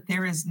is that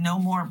there is no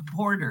more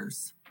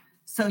borders.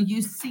 So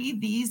you see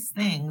these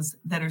things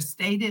that are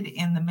stated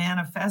in the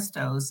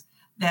manifestos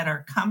that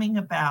are coming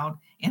about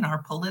in our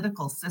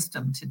political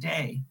system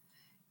today.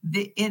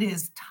 It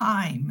is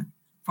time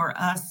for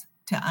us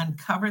to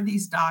uncover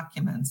these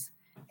documents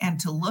and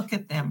to look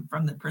at them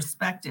from the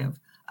perspective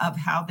of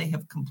how they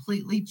have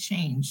completely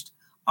changed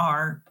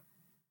our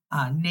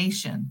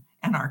nation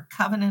and our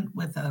covenant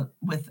with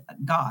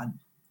God.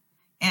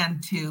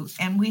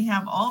 And we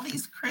have all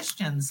these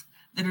Christians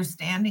that are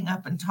standing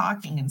up and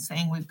talking and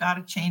saying, we've got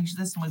to change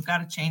this and we've got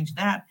to change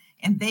that.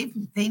 And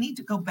they need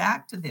to go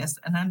back to this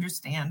and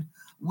understand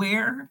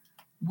where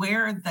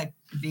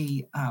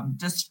the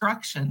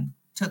destruction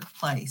took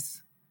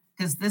place,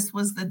 because this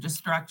was the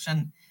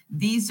destruction.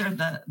 This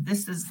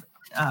is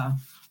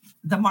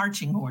the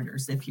marching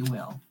orders, if you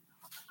will.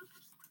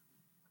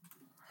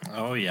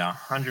 Oh yeah,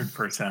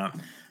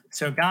 100%.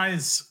 So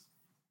guys,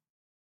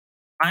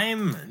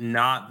 I'm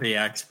not the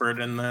expert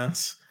in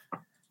this.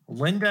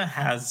 Linda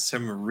has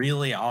some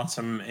really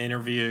awesome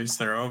interviews.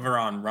 They're over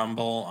on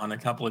Rumble on a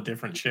couple of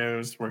different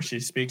shows where she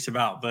speaks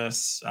about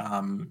this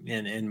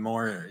in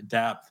more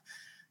depth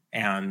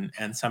and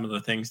some of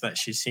the things that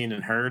she's seen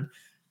and heard.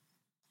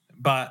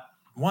 But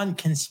one,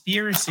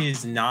 conspiracy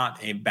is not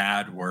a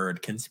bad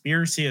word.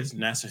 Conspiracy is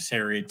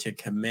necessary to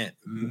commit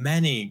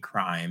many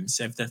crimes.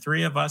 If the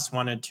three of us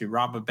wanted to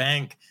rob a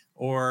bank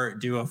or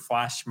do a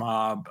flash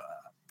mob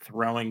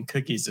throwing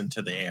cookies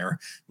into the air,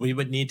 we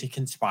would need to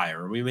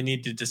conspire. We would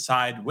need to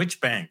decide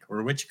which bank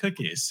or which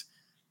cookies,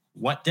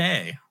 what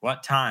day,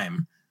 what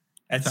time,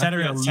 et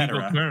cetera, et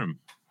cetera.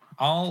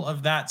 All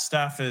of that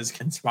stuff is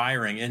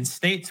conspiring. In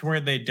states where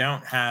they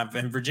don't have,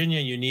 in Virginia,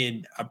 you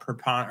need a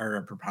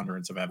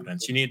preponderance of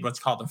evidence. You need what's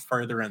called a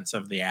furtherance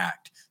of the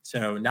act.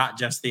 So not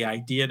just the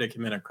idea to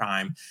commit a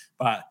crime,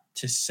 but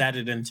to set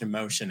it into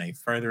motion, a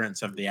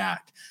furtherance of the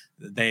act.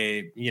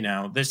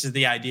 This is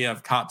the idea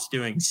of cops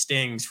doing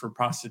stings for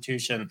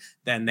prostitution.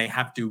 Then they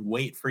have to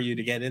wait for you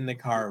to get in the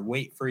car,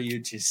 wait for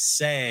you to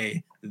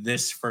say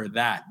this for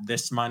that,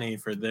 this money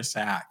for this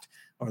act.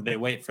 Or they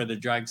wait for the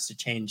drugs to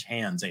change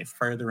hands, a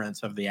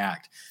furtherance of the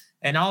act.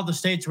 And all the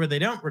states where they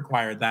don't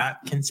require that,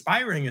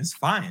 conspiring is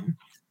fine.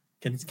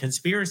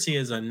 Conspiracy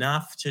is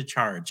enough to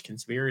charge.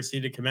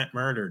 Conspiracy to commit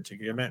murder, to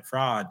commit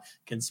fraud,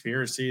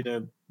 conspiracy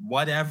to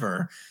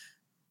whatever.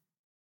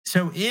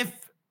 So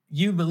if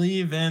you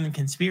believe in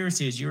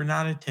conspiracies, you're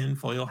not a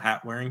tinfoil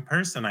hat wearing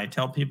person. I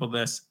tell people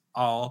this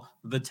all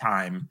the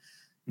time.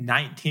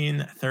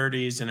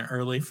 1930s and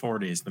early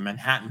 40s, the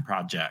Manhattan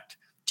Project.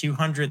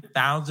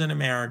 200,000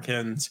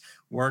 Americans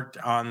worked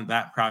on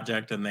that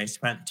project, and they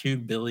spent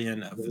 $2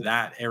 billion of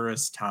that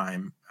era's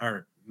time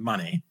or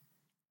money.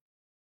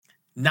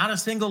 Not a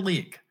single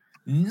leak,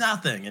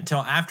 nothing until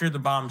after the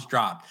bombs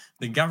dropped.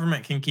 The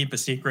government can keep a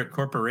secret,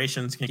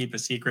 corporations can keep a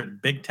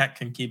secret, big tech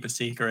can keep a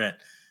secret,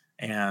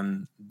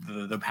 and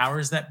the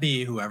powers that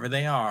be, whoever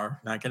they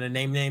are, not going to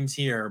name names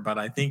here, but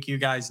I think you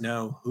guys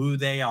know who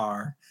they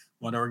are,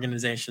 what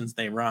organizations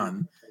they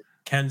run,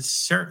 can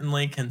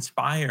certainly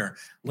conspire.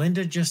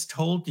 Linda just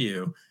told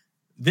you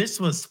this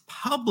was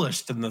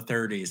published in the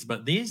 30s,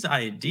 but these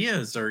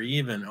ideas are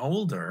even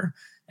older.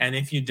 And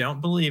if you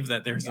don't believe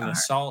that there's an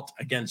assault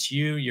against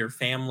you, your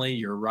family,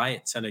 your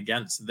rights, and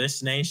against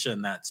this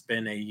nation that's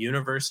been a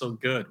universal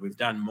good, we've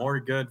done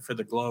more good for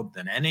the globe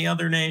than any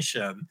other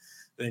nation,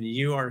 then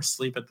you are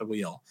asleep at the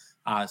wheel.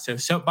 So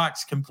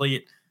soapbox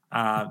complete.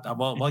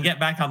 We'll get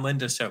back on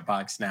Linda's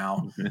soapbox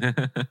now.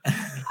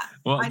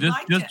 Well, I'd just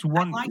like just to, I'd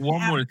one like to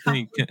one add more a couple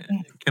thing. of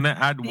things. Can I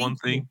add one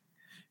Thank you. thing?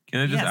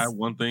 Can I just add Yes.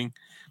 one thing?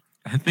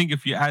 I think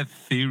if you add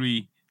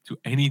theory to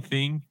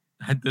anything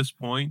at this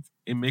point,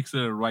 it makes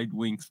it a right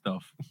wing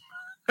stuff.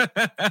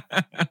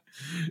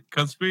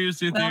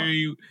 Conspiracy Well,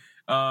 theory,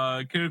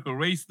 critical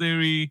race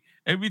theory,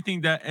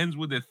 everything that ends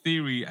with a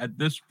theory at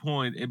this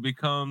point, it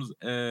becomes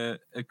a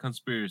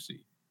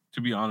conspiracy. To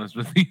be honest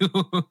with you.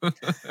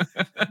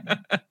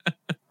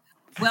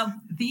 well,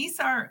 these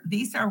are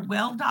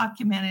well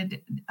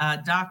documented.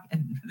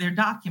 They're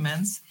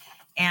documents,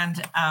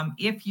 and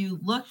if you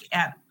look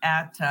at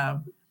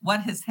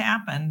what has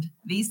happened,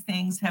 these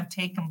things have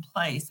taken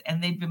place,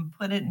 and they've been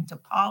put into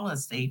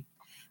policy.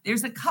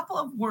 There's a couple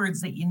of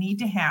words that you need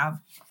to have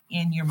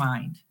in your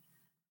mind.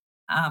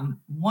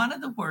 One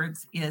of the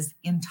words is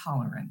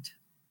intolerant.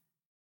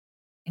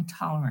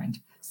 Intolerant.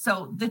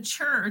 So the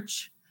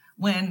church,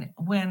 when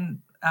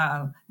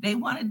they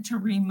wanted to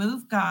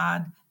remove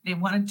God, they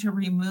wanted to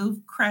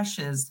remove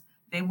creches,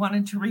 they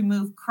wanted to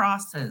remove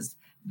crosses,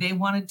 they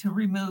wanted to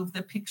remove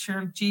the picture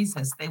of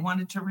Jesus, they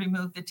wanted to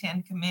remove the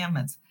 10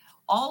 Commandments.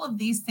 All of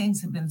these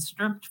things have been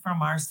stripped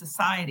from our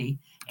society.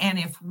 And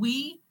if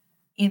we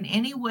in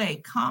any way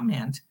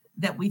comment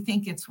that we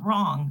think it's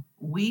wrong,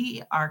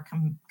 we are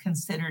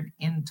considered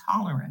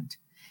intolerant.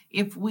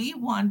 If we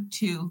want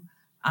to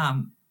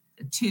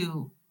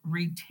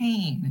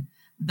retain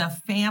the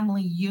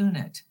family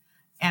unit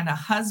and a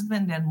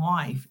husband and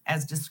wife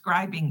as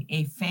describing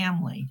a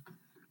family,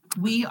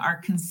 we are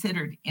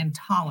considered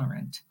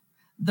intolerant.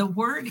 The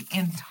word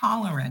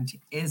intolerant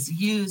is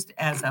used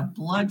as a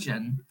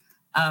bludgeon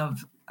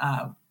of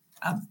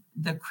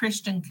the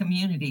Christian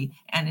community,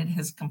 and it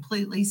has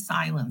completely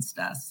silenced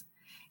us.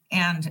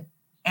 And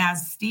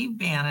as Steve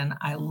Bannon,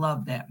 I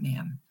love that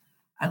man.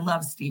 I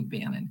love Steve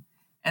Bannon.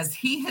 As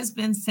he has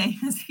been saying,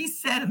 as he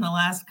said in the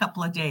last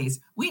couple of days,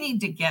 we need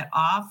to get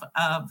off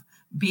of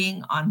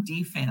being on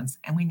defense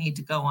and we need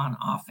to go on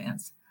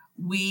offense.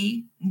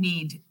 We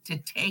need to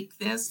take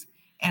this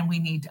and we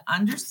need to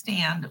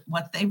understand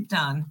what they've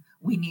done.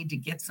 We need to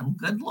get some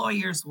good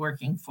lawyers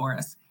working for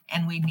us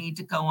and we need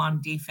to go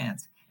on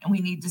defense. And we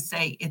need to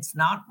say it's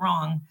not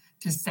wrong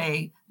to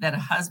say that a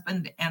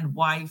husband and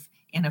wife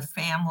in a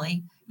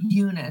family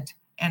unit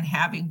and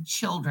having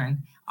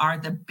children are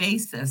the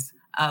basis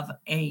of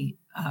a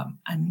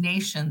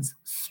nation's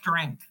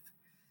strength.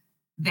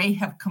 They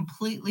have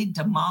completely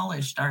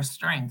demolished our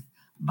strength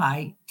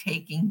by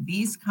taking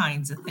these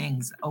kinds of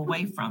things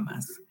away from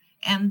us.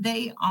 And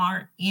they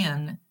are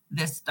in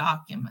this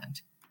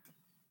document.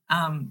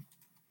 One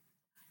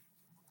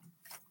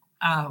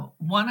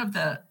of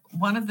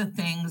the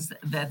things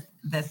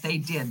that they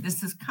did,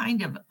 this is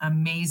kind of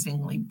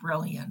amazingly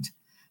brilliant.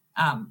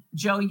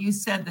 Joe, you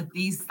said that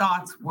these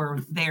thoughts were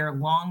there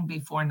long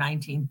before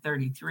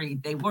 1933.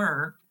 They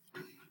were.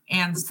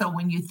 And so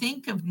when you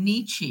think of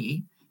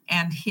Nietzsche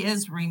and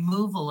his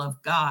removal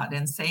of God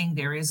and saying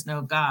there is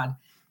no God,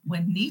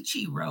 when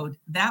Nietzsche wrote,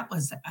 that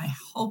was a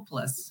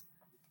hopeless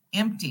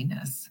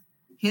emptiness.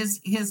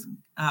 His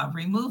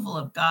removal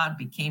of God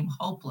became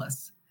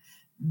hopeless.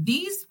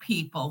 These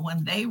people,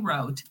 when they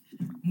wrote,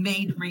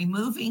 made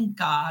removing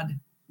God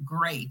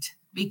great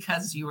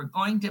because you were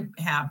going to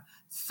have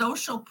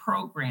social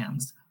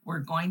programs were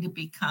going to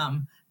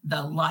become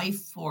the life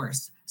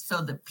force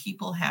so that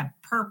people had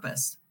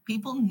purpose.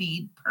 People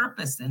need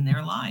purpose in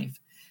their life.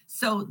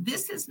 So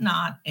this is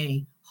not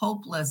a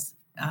hopeless,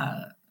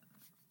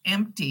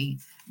 empty,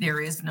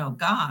 there is no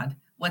God.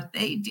 What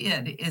they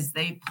did is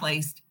they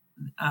placed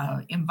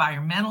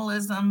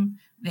environmentalism,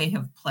 they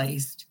have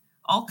placed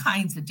all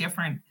kinds of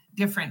different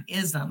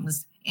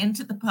isms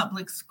into the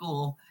public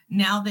school.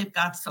 Now they've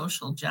got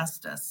social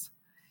justice.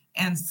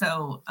 And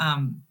so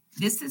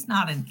this is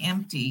not an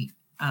empty,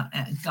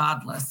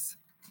 godless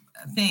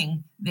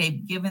thing.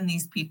 They've given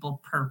these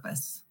people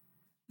purpose,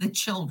 the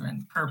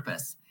children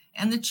purpose.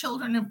 And the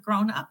children have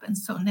grown up. And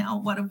so now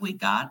what have we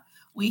got?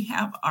 We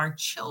have our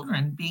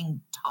children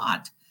being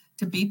taught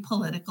to be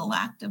political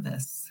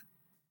activists.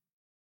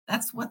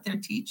 That's what they're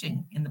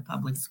teaching in the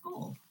public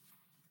school.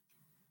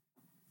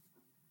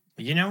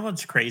 You know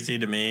what's crazy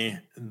to me?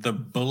 The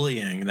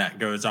bullying that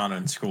goes on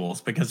in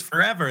schools, because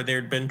forever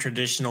there'd been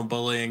traditional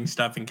bullying,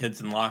 stuffing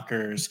kids in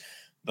lockers,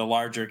 the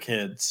larger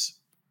kids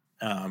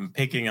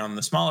picking on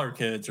the smaller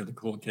kids or the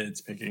cool kids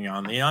picking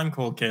on the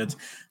uncool kids.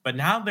 But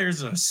now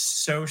there's a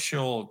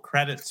social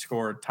credit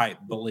score type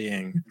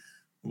bullying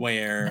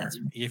where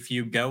if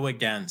you go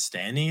against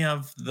any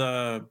of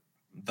the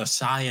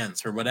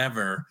science or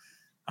whatever,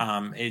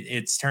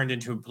 it's turned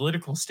into a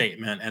political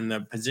statement, and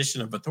the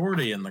position of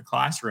authority in the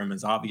classroom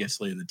is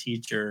obviously the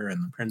teacher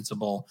and the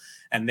principal,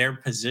 and their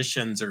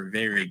positions are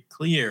very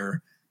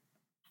clear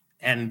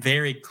and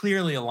very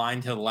clearly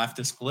aligned to the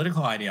leftist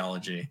political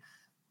ideology.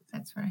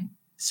 That's right.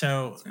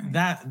 So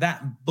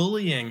that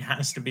bullying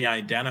has to be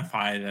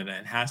identified and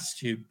it has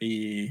to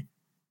be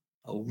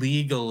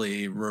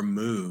legally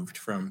removed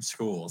from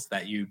schools,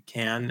 that you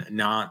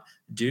cannot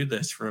do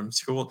this from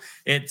school.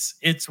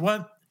 It's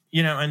what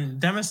And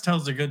Demis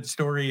tells a good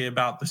story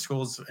about the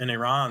schools in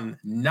Iran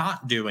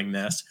not doing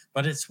this,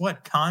 but it's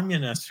what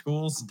communist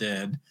schools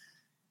did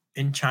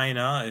in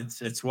China.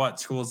 It's what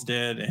schools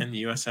did in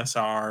the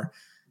USSR,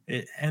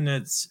 and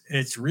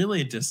it's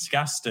really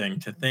disgusting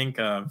to think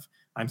of.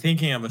 I'm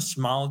thinking of a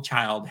small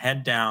child,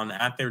 head down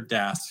at their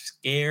desk,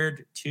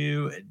 scared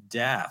to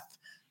death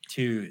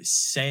to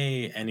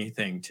say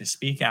anything, to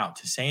speak out,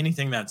 to say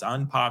anything that's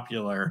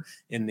unpopular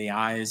in the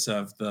eyes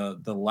of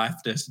the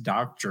leftist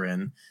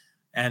doctrine,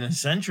 and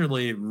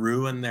essentially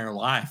ruin their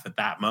life at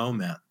that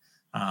moment.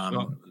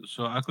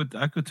 So I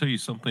could tell you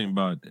something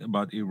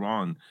about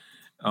Iran.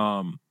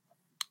 Um,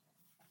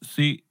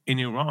 See, in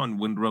Iran,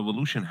 when the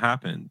revolution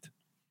happened,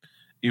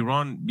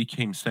 Iran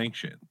became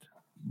sanctioned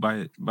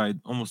by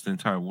almost the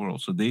entire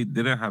world. So they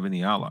didn't have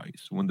any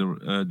allies when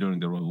during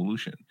the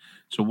revolution.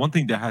 So one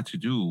thing they had to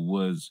do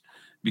was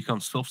become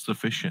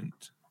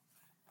self-sufficient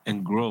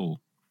and grow.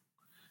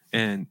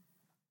 And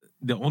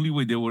the only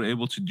way they were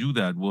able to do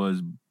that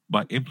was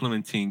by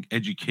implementing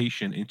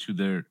education into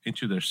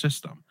their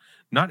system.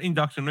 Not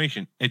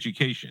indoctrination,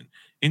 education.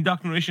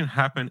 Indoctrination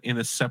happened in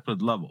a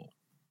separate level.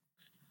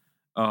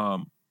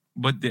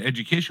 But the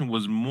education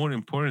was more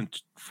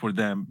important for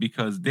them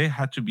because they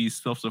had to be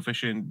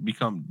self-sufficient.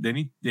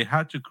 They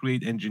had to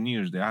create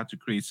engineers, they had to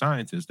create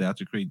scientists, they had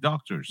to create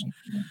doctors,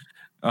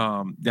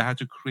 they had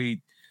to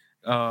create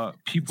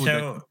people.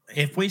 So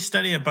if we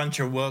study a bunch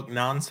of woke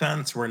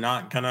nonsense, we're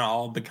not gonna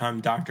all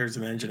become doctors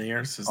and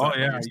engineers. Oh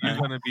yeah, you're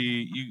gonna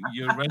be.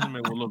 Your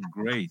resume will look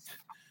great.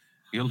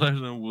 Your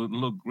resume will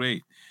look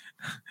great.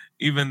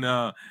 Even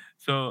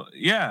so,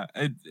 yeah.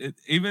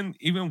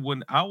 Even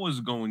when I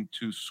was going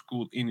to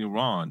school in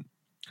Iran,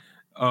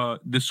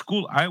 the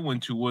school I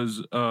went to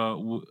was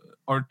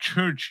our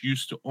church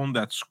used to own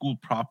that school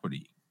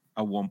property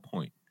at one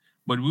point,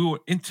 but we were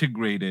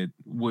integrated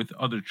with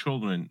other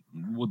children,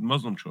 with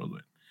Muslim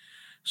children.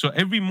 So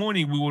every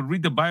morning we would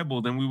read the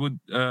Bible, then we would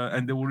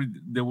and they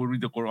would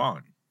read the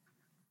Quran.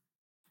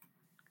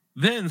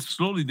 Then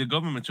slowly the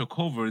government took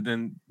over.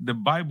 Then the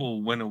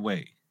Bible went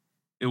away.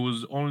 It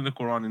was only the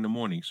Quran in the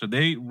morning. So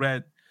they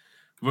read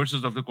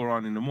verses of the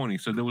Quran in the morning.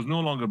 So there was no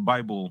longer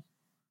Bible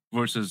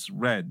verses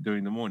read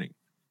during the morning.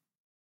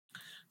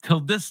 Till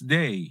this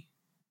day,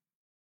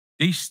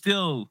 they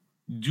still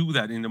do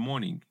that in the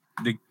morning.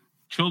 The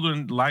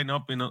children line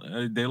up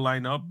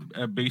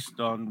based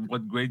on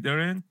what grade they're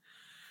in.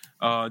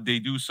 They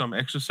do some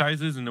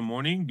exercises in the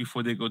morning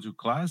before they go to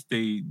class.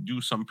 They do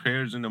some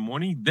prayers in the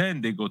morning,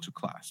 then they go to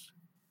class.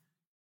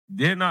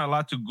 They're not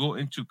allowed to go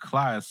into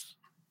class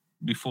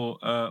before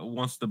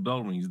once the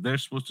bell rings. They're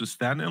supposed to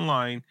stand in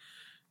line,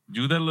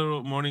 do their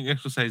little morning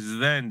exercises,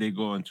 then they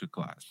go into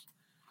class.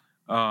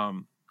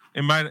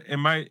 It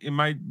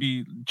might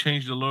be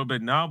changed a little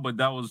bit now, but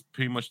that was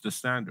pretty much the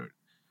standard.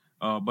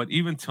 But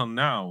even till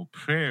now,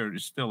 prayer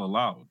is still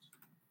allowed.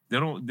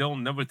 They'll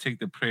never take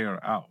the prayer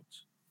out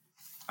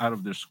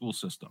of their school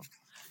system.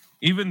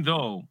 Even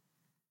though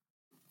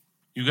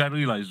you gotta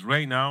realize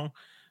right now,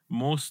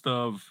 most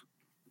of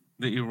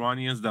the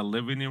Iranians that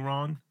live in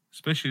Iran,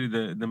 especially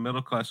the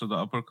middle class or the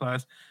upper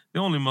class,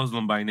 they're only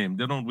Muslim by name.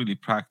 They don't really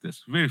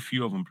practice. Very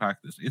few of them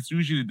practice. It's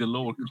usually the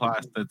lower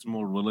class that's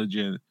more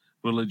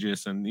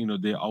religious,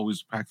 and they're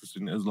always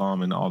practicing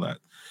Islam and all that.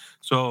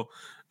 So,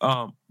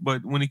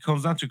 but when it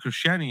comes down to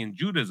Christianity and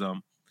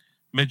Judaism,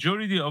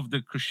 majority of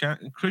the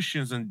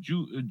Christians and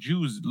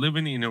Jews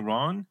living in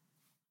Iran,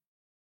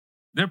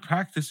 they're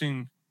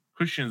practicing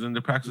Christians and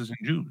they're practicing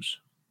Jews.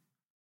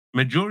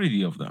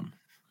 Majority of them,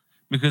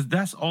 because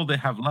that's all they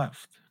have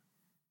left.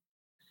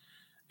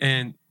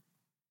 And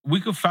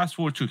we could fast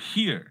forward to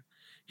here.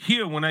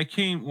 Here, when I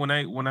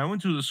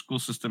went to the school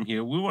system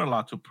here, we were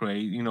allowed to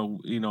pray.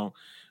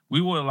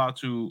 We were allowed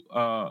to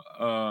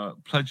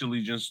pledge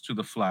allegiance to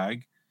the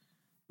flag.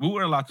 We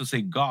were allowed to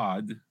say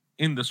God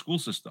in the school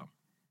system.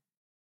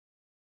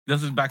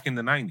 This is back in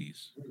the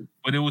 90s,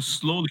 but it was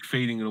slowly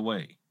fading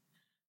away.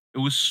 It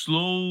was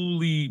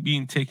slowly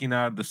being taken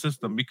out of the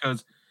system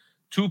because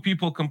 2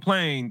 people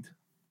complained,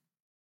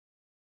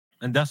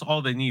 and that's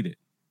all they needed.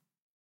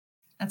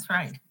 That's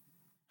right.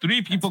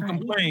 3 people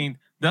complained.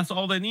 That's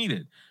all they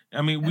needed.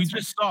 I mean, we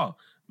just saw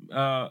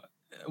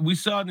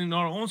it in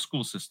our own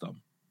school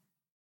system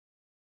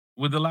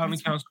with the Loudoun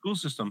County school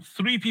system.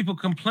 3 people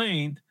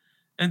complained,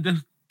 and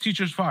the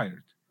teachers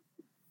fired.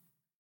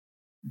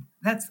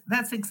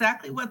 That's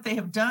exactly what they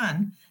have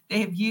done.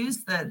 They have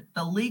used the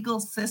legal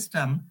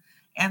system,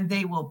 and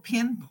they will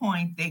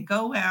pinpoint. They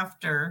go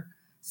after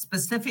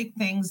specific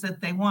things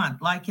that they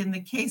want. Like in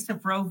the case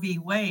of Roe v.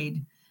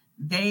 Wade,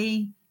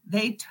 they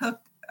took.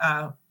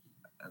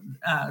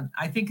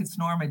 I think it's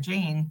Norma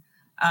Jean,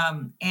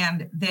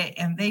 and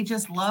they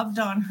just loved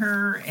on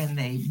her, and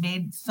they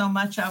made so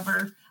much of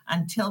her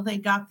until they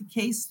got the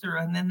case through,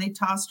 and then they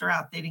tossed her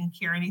out. They didn't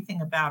care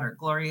anything about her.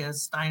 Gloria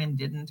Steinem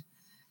didn't.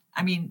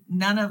 I mean,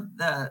 none of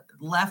the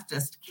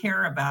leftists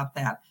care about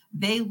that.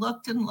 They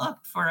looked and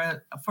looked for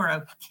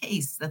a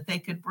case that they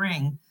could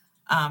bring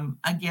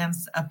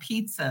against a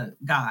pizza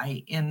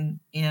guy in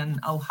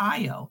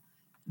Ohio.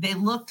 They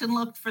looked and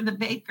looked for the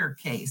Baker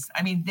case.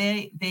 I mean,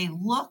 they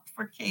looked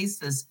for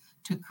cases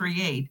to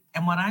create.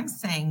 And what I'm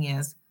saying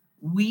is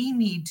we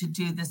need to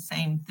do the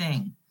same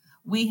thing.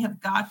 We have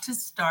got to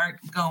start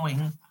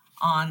going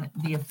on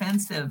the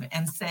offensive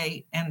and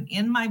say, and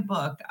in my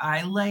book,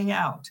 I lay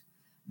out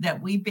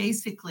that we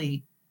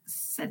basically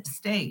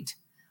state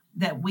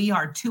that we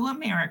are two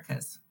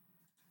Americas.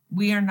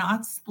 We are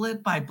not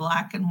split by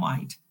black and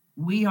white.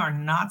 We are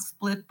not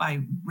split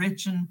by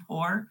rich and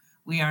poor.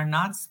 We are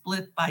not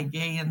split by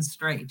gay and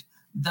straight.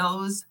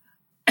 Those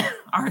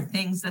are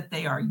things that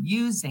they are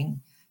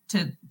using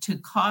to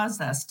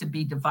cause us to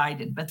be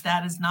divided, but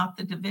that is not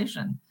the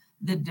division.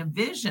 The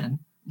division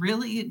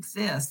really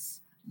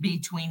exists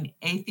between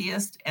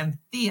atheist and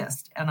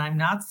theist. And I'm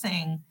not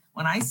saying,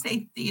 when I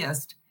say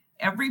theist,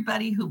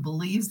 everybody who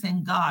believes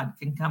in God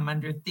can come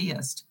under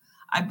theist.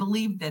 I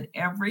believe that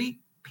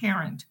every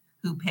parent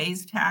who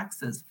pays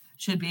taxes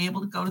should be able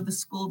to go to the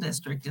school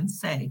district and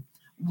say,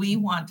 we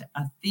want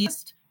a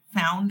theist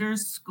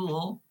founders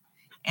school,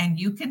 and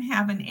you can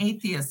have an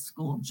atheist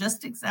school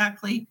just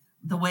exactly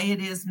the way it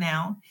is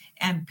now,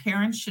 and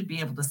parents should be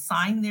able to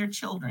sign their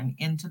children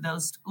into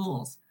those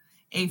schools.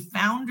 A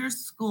founders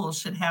school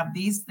should have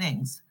these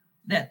things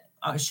that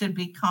should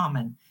be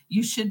common.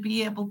 You should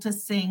be able to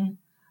sing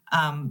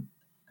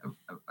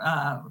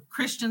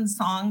Christian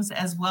songs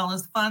as well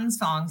as fun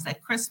songs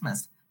at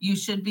Christmas. You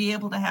should be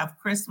able to have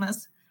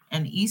Christmas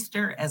and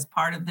Easter as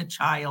part of the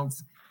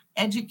child's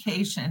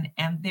education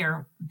and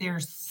their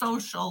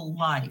social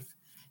life.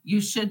 You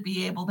should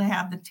be able to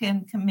have the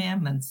 10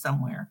 Commandments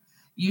somewhere.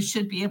 You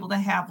should be able to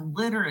have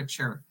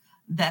literature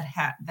that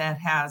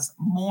has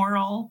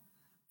moral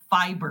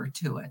fiber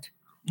to it,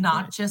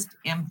 not just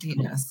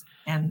emptiness,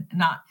 and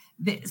not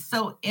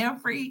so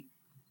every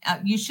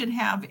you should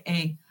have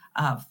a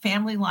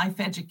family life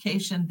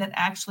education that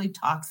actually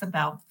talks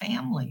about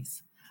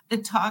families,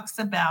 that talks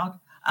about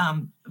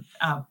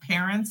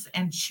parents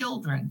and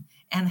children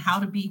and how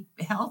to be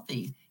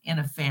healthy in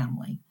a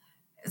family.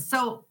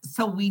 So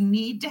we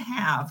need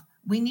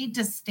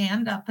to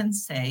stand up and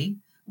say,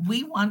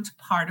 we want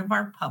part of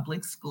our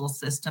public school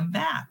system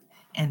back.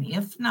 And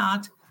if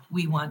not,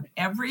 we want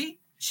every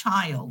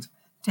child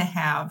to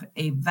have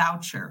a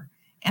voucher,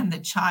 and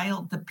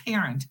the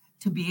parent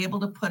to be able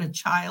to put a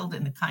child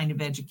in the kind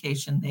of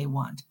education they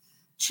want.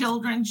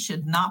 Children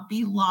should not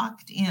be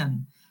locked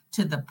in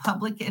to the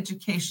public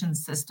education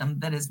system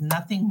that is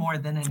nothing more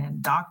than an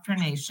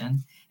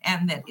indoctrination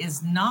and that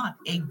is not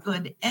a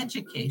good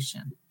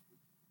education.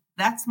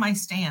 That's my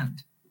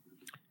stand.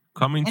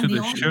 Coming to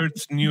the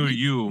shirts near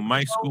you,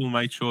 my school,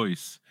 my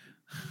choice.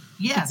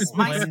 Yes,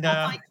 my school,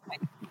 my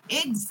choice.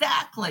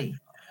 Exactly.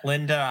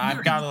 Linda,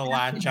 I've got to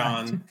latch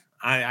on.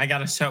 I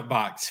got a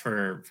soapbox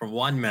for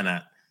 1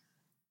 minute.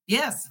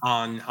 Yes.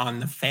 On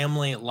the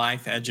family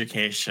life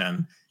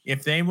education.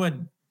 If they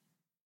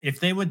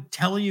would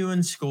tell you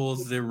in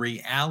schools the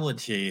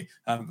reality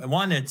of,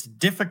 one, it's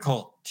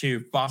difficult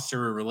to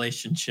foster a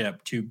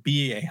relationship, to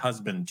be a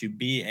husband, to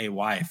be a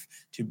wife,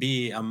 to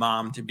be a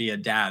mom, to be a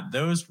dad.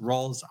 Those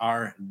roles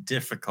are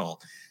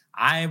difficult.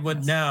 I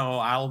would know.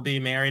 I'll be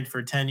married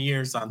for 10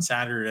 years on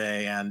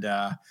Saturday,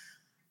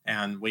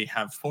 and we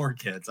have 4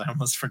 kids. I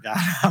almost forgot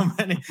how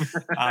many.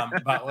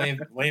 But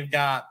we've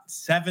got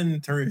 7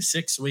 through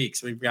 6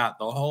 weeks. We've got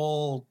the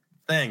whole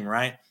thing,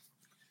 right?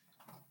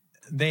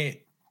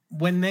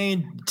 When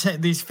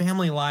these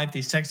family life,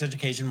 these sex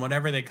education,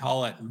 whatever they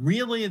call it,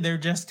 really they're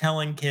just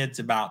telling kids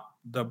about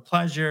the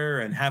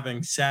pleasure and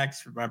having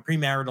sex,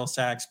 premarital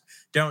sex.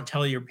 Don't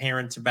tell your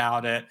parents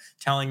about it,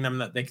 telling them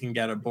that they can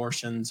get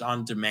abortions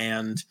on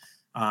demand.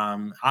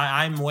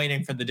 I'm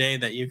waiting for the day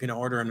that you can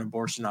order an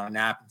abortion on an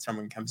app and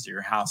someone comes to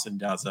your house and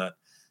does it,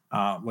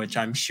 which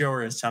I'm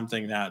sure is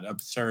something that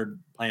absurd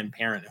Planned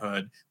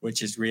Parenthood,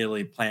 which is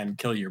really Planned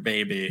Kill Your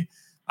Baby,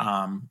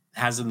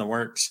 has in the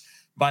works.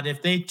 But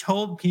if they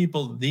told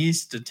people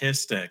these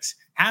statistics,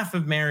 half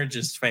of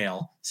marriages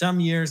fail, some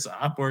years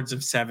upwards of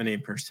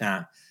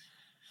 70%.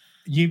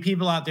 You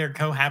people out there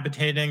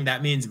cohabitating,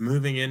 that means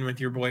moving in with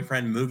your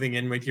boyfriend, moving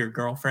in with your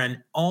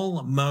girlfriend,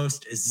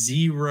 almost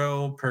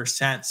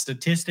 0%.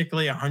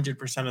 Statistically,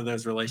 100% of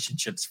those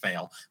relationships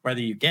fail,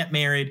 whether you get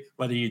married,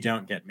 whether you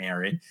don't get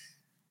married.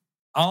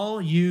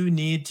 All you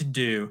need to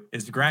do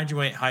is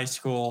graduate high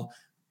school,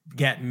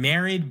 get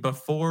married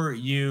before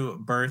you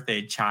birth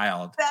a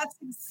child. That's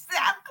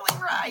exactly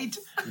right.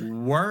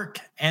 Work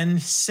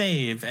and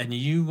save, and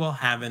you will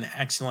have an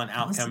excellent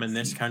outcome in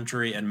this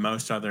country and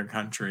most other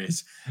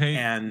countries. Hey,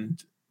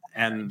 and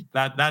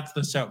that's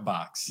the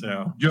soapbox.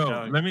 So,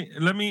 Joe, let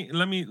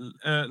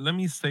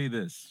me say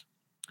this.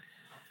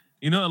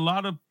 You know, a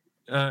lot of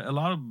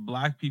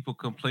Black people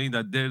complain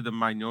that they're the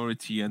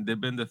minority, and they've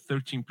been the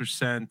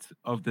 13%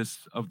 of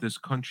this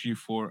country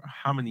for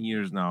how many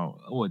years now?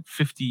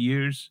 50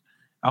 years,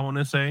 I want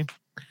to say.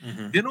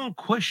 Mm-hmm. They don't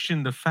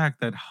question the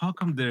fact that how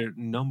come their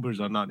numbers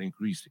are not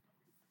increasing?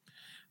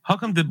 How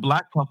come the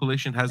Black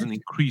population hasn't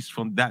increased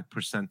from that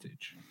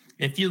percentage?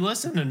 If you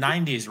listen to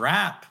 90s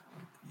rap,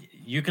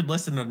 you could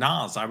listen to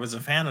Nas. I was a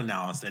fan of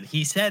Nas, and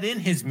he said in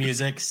his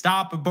music,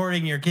 "Stop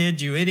aborting your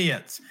kids, you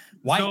idiots.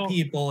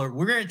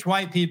 Rich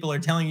white people are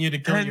telling you to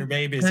kill your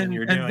babies, and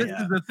you're doing it." And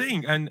this is the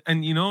thing,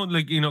 and you know,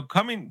 like, you know,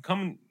 coming,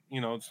 you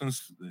know,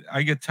 since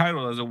I get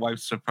titled as a white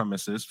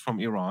supremacist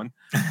from Iran,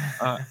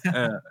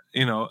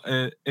 you know,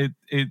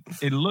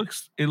 it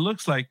looks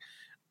like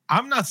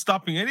I'm not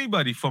stopping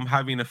anybody from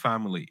having a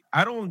family.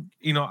 I don't,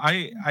 you know,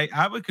 I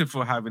advocate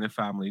for having a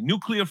family.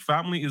 Nuclear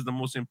family is the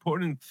most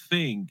important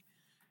thing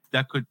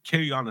that could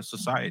carry on a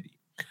society.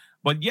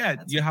 But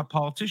yet you have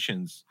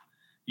politicians,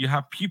 you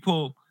have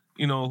people,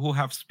 you know, who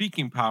have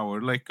speaking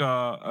power, like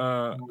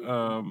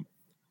Reverend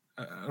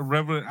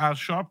Al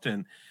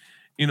Sharpton,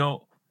 you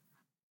know,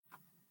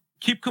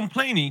 keep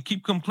complaining,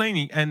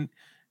 and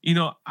you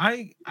know,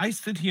 I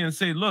sit here and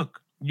say,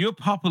 look, your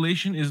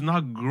population is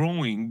not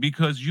growing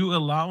because you're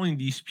allowing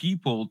these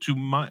people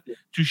to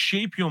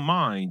shape your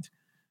mind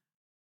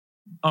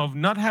of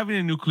not having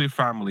a nuclear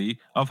family,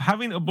 of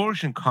having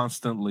abortion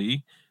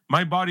constantly,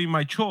 my body,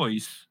 my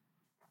choice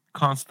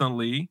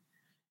constantly,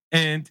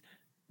 and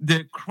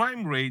the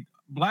crime rate,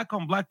 black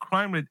on black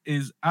crime rate,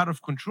 is out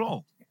of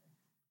control.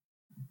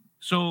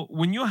 So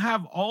when you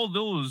have all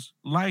those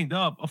lined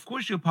up, of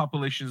course your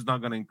population is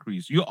not going to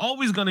increase. You're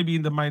always going to be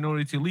in the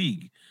minority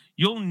league.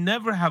 You'll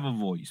never have a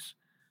voice.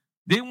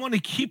 They want to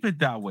keep it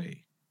that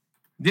way.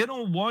 They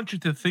don't want you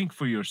to think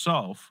for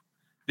yourself.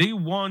 They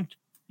want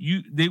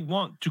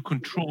to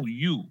control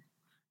you.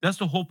 That's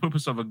the whole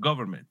purpose of a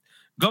government.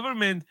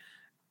 Government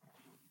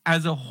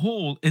as a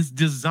whole is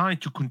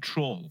designed to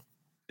control.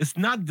 It's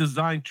not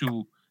designed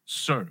to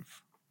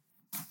serve.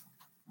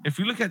 If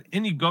you look at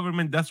any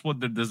government, that's what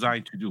they're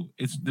designed to do.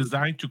 It's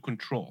designed to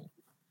control.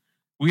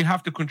 We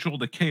have to control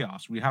the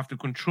chaos. We have to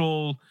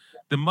control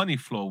the money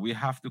flow. We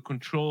have to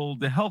control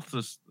the health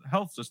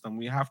system.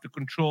 We have to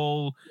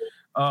control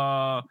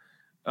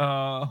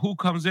who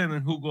comes in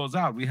and who goes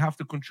out. We have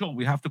to control.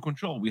 We have to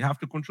control. We have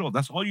to control.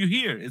 That's all you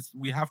hear. Is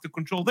we have to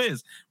control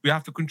this. We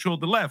have to control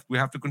the left. We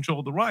have to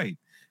control the right.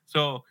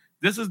 So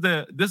this is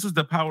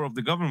the power of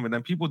the government,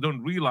 and people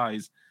don't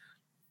realize,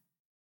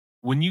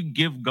 when you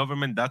give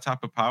government that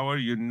type of power,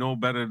 you're no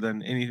better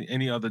than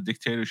any other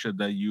dictatorship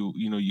that you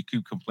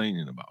keep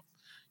complaining about.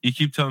 You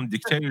keep telling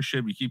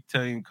dictatorship, you keep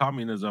telling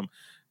communism,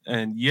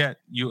 and yet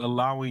you're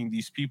allowing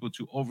these people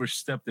to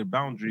overstep their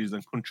boundaries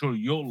and control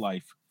your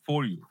life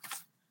for you.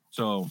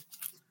 So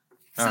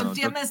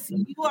Dimas,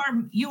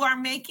 you are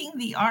making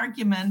the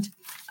argument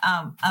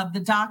of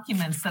the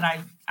documents that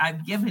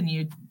I've given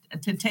you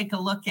to take a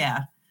look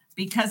at,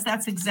 because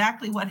that's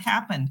exactly what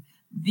happened.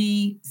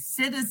 The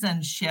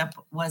citizenship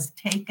was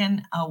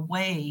taken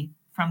away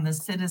from the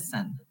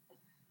citizen.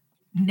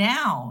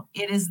 Now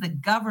it is the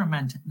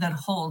government that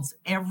holds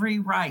every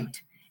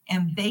right,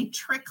 and they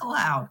trickle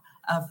out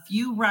a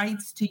few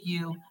rights to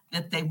you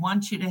that they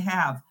want you to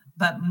have,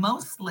 but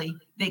mostly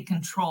they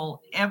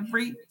control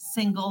every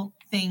single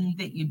thing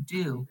that you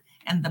do.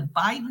 And the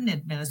Biden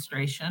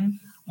administration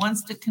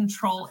wants to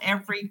control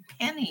every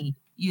penny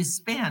you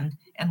spend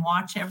and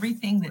watch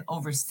everything that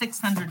over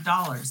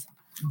 $600.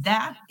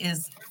 That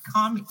is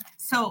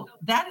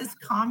that is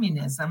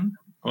communism.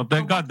 Well,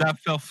 thank God that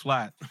fell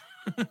flat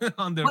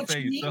on their face. What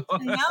you need to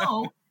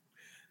know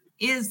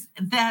is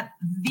that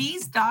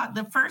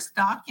the first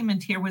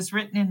document here was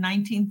written in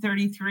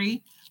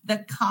 1933. The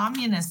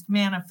Communist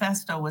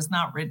Manifesto was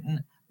not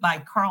written by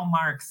Karl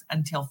Marx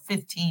until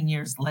 15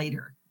 years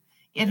later.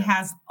 It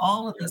has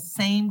all of the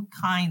same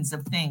kinds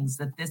of things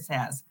that this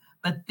has,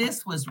 but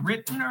this was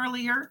written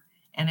earlier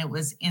and it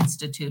was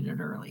instituted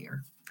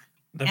earlier.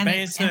 Go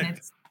ahead.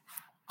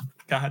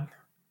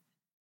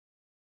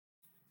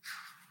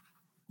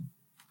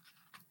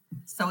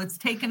 So it's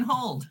taken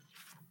hold.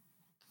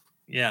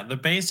 Yeah, the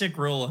basic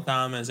rule of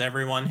thumb is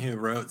everyone who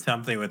wrote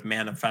something with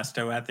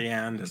manifesto at the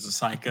end is a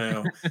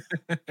psycho,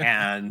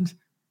 and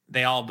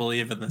they all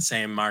believe in the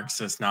same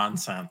Marxist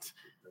nonsense.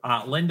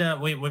 Linda,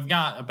 we've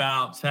got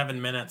about 7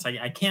 minutes.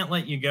 I can't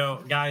let you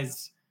go,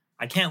 guys.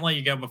 I can't let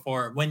you go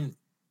before when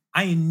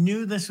I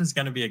knew this was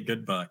going to be a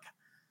good book.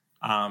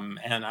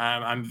 And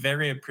I'm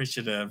very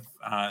appreciative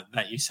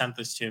that you sent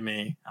this to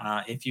me.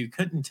 If you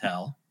couldn't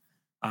tell,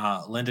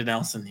 Linda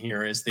Nelson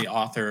here is the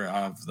author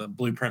of The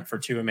Blueprint for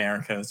Two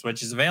Americas,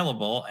 which is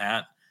available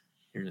at,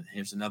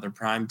 here's another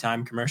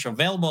primetime commercial,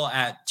 available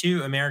at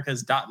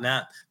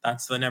 2americas.net.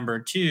 That's the number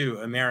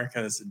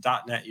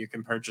 2americas.net. You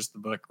can purchase the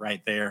book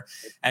right there.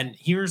 And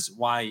here's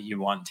why you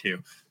want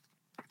to.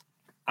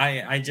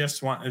 I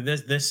just want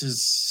this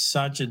is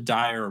such a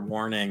dire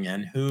warning,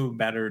 and who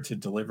better to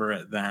deliver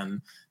it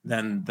than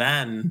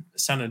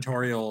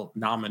senatorial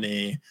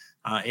nominee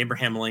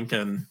Abraham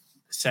Lincoln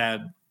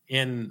said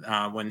in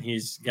when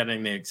he's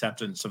getting the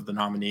acceptance of the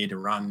nominee to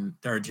run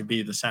or to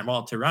be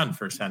to run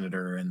for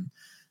senator in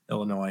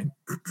Illinois.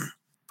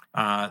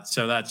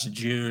 So that's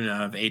June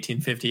of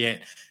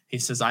 1858. He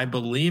says, "I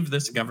believe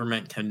this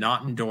government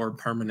cannot endure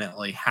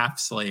permanently half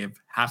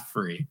slave, half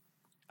free.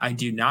 I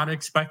do not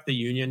expect the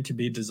Union to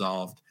be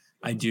dissolved.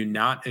 I do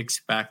not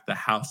expect the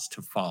House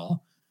to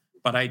fall,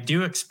 but I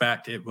do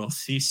expect it will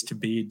cease to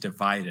be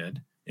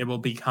divided. It will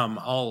become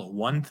all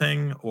one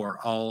thing or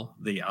all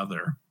the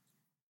other.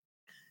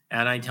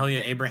 And I tell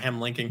you,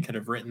 Abraham Lincoln could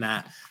have written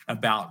that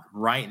about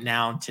right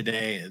now,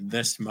 today,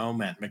 this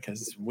moment,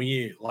 because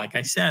we, like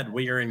I said,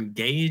 we are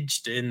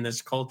engaged in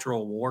this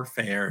cultural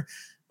warfare,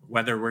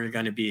 whether we're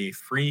going to be a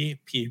free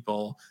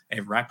people,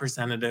 a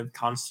representative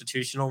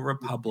constitutional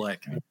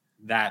republic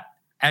that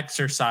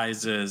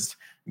exercises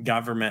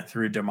government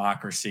through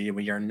democracy.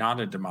 We are not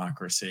a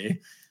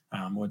democracy,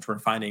 which we're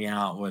finding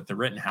out with the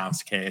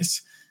Rittenhouse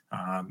case.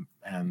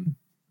 And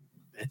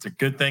it's a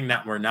good thing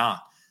that we're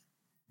not.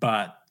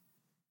 But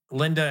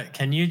Linda,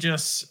 can you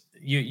just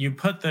you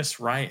put this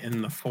right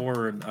in the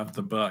forward of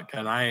the book,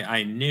 and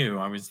I knew,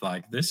 I was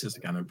like, this is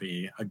going to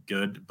be a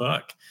good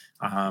book,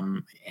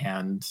 and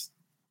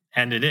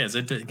it is.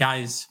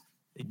 Guys,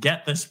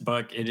 get this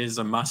book. It is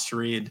a must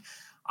read.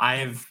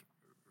 I've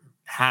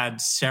had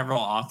several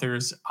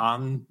authors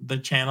on the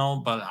channel,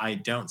 but I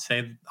don't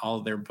say all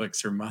of their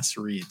books are must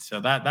read. So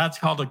that's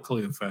called a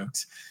clue,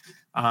 folks.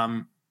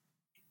 Thank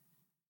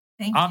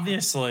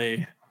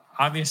you.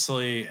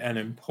 Obviously, an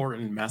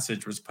important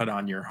message was put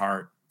on your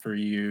heart for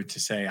you to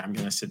say, I'm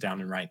going to sit down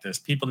and write this.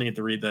 People need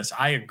to read this.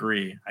 I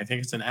agree. I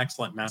think it's an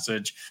excellent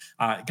message.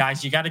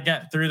 Guys, you got to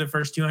get through the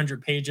first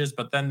 200 pages,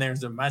 but then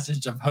there's a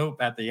message of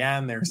hope at the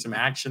end. There's some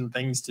action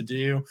things to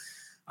do.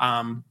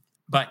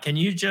 But can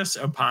you just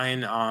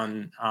opine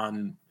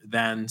on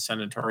then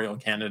senatorial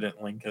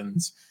candidate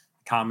Lincoln's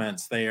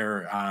comments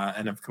there?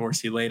 And of course,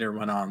 he later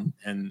went on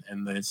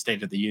in the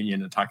State of the Union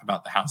to talk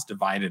about the House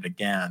divided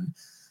again.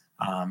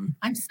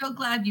 I'm so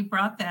glad you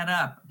brought that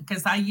up,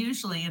 because I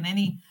usually, in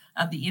any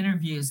of the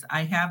interviews,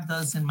 I have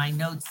those in my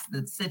notes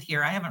that sit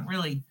here. I haven't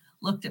really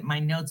looked at my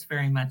notes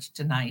very much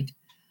tonight,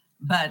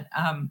 but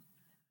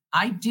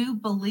I do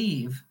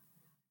believe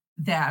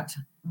that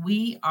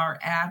we are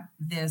at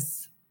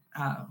this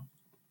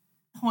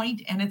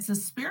point, and it's a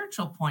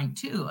spiritual point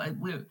too.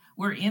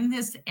 We're in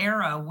this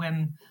era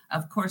when,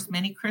 of course,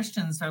 many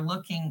Christians are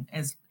looking,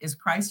 is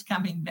Christ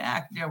coming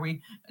back? Are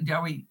we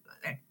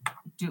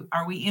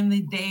in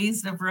the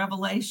days of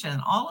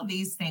Revelation? All of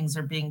these things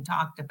are being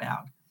talked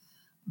about.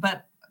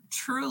 But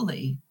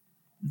truly,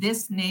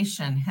 this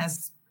nation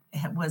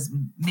was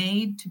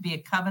made to be a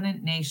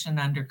covenant nation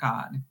under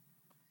God.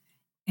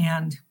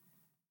 And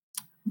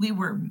we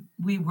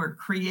were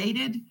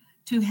created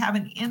to have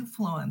an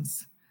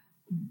influence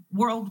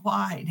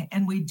worldwide,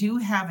 and we do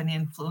have an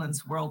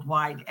influence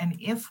worldwide. And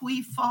if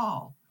we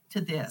fall to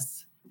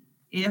this,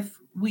 it's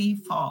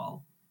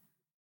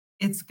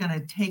going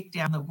to take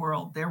down the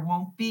world. There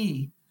won't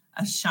be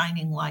a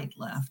shining light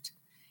left.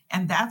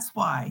 And that's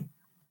why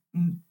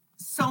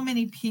so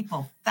many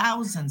people,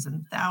 thousands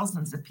and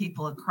thousands of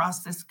people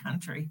across this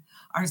country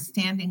are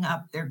standing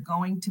up. They're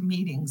going to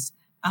meetings.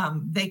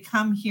 They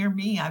come hear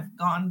me. I've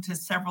gone to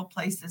several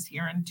places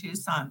here in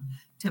Tucson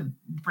to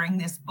bring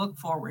this book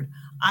forward.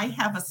 I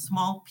have a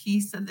small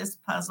piece of this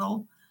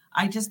puzzle.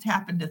 I just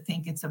happen to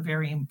think it's a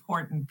very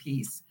important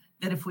piece,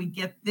 that if we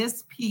get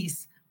this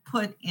piece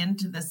put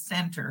into the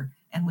center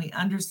and we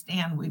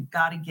understand we've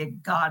got to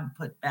get God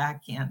put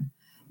back in,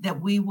 that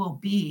we will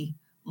be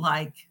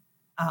like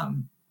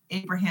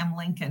Abraham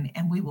Lincoln,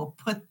 and we will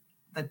put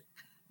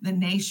the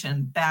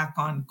nation back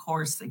on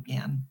course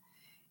again.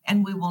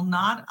 And we will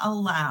not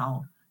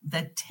allow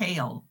the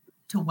tail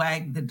to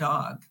wag the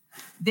dog.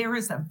 There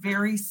is a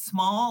very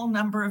small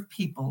number of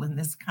people in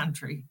this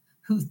country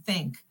who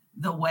think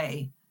the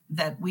way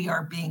that we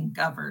are being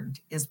governed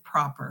is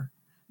proper,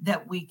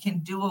 that we can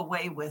do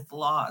away with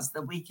laws,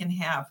 that we can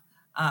have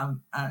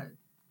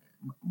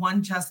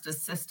one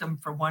justice system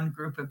for one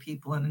group of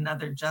people and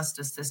another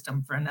justice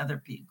system for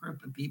another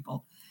group of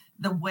people.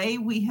 The way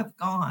we have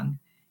gone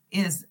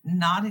is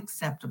not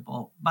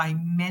acceptable by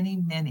many,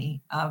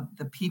 many of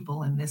the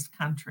people in this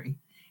country.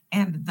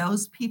 And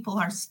those people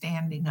are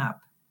standing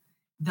up.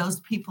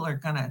 Those people are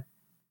going to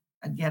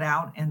get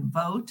out and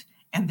vote,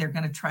 and they're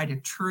going to try to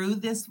true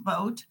this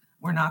vote.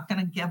 We're not going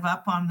to give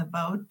up on the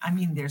vote. I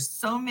mean, there's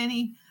so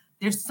many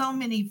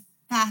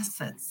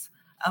facets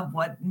of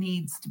what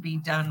needs to be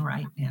done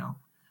right now.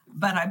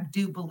 But I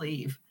do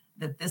believe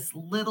that this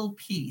little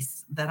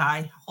piece that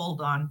I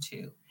hold on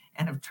to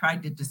and have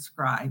tried to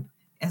describe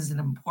as an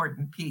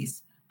important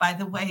piece. By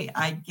the way,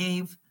 I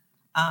gave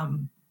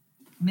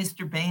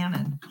Mr.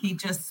 Bannon, he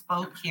just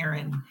spoke here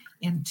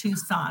in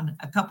Tucson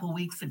a couple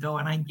weeks ago,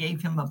 and I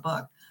gave him a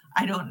book.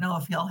 I don't know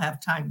if he'll have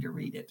time to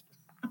read it.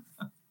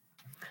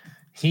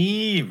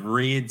 He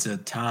reads a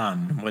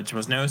ton, which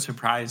was no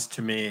surprise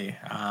to me.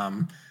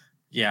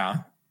 Yeah,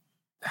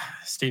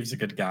 Steve's a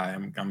good guy.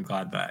 I'm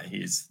glad that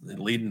he's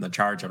leading the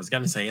charge. I was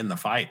going to say in the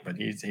fight, but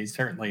he's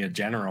certainly a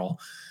general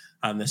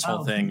on this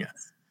whole thing.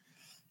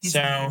 He's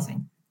so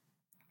amazing.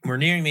 We're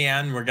nearing the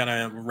end. We're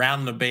going to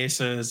round the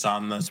bases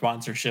on the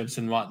sponsorships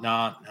and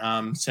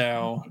whatnot.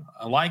 So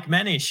like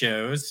many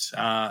shows,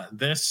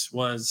 this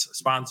was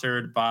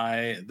sponsored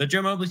by the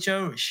Joe Mobley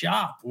Show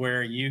shop,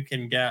 where you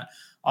can get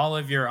all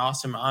of your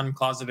awesome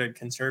uncloseted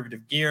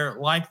conservative gear,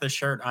 like the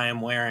shirt I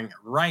am wearing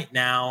right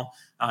now.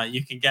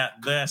 You can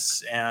get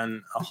this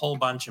and a whole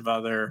bunch of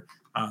other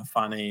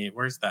funny.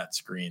 Where's that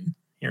screen?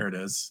 Here it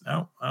is.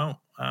 Oh,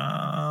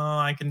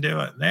 I can do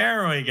it.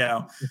 There we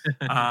go.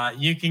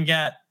 You can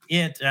get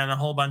it and a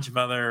whole bunch of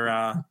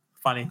other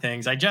funny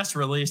things. I just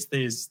released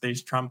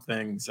these Trump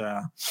things,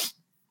 I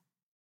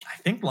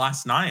think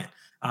last night.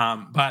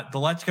 But the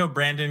Let's Go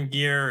Brandon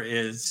gear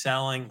is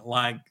selling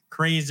like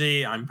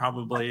crazy. I'm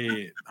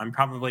probably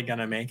going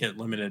to make it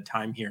limited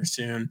time here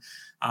soon.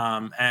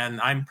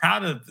 And I'm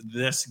proud of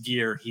this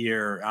gear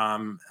here.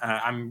 I'm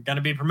going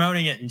to be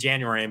promoting it in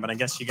January, but I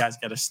guess you guys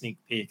get a sneak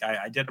peek.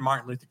 I did a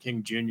Martin Luther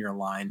King Jr.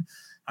 line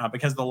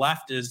because the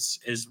left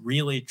is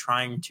really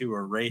trying to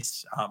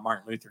erase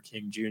Martin Luther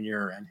King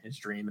Jr. and his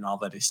dream and all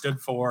that he stood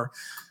for.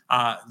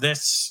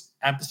 This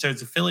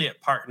episode's affiliate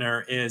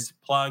partner is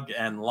Plug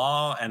and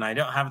Law, and I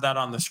don't have that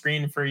on the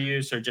screen for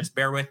you, so just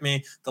bear with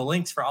me. The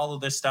links for all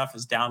of this stuff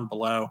is down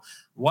below.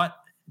 What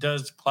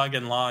does Plug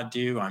and Law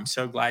do? I'm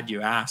so glad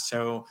you asked.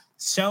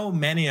 So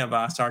many of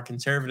us are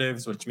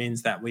conservatives, which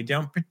means that we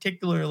don't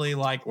particularly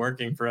like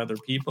working for other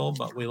people,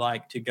 but we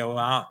like to go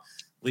out,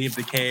 leave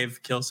the cave,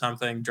 kill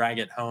something, drag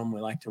it home.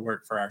 We like to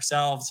work for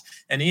ourselves.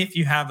 And if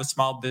you have a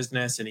small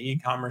business, an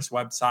e-commerce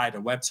website,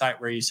 a website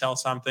where you sell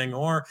something,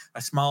 or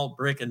a small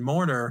brick and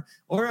mortar,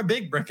 or a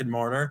big brick and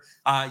mortar,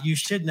 you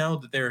should know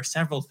that there are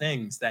several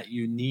things that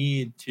you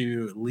need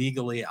to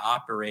legally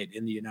operate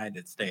in the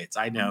United States.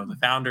 I know the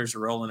founders are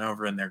rolling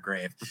over in their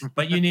grave,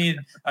 but you need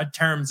a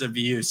terms of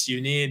use.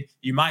 You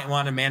might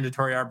want a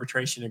mandatory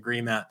arbitration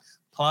agreement.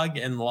 Plug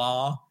and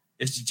Law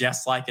is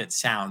just like it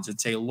sounds.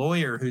 It's a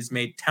lawyer who's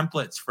made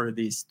templates for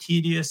these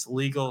tedious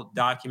legal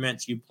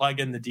documents. You plug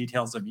in the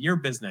details of your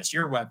business,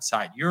 your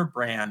website, your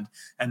brand,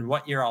 and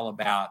what you're all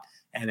about,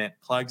 and it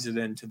plugs it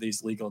into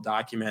these legal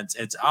documents.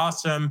 It's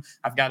awesome.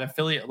 I've got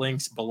affiliate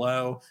links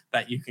below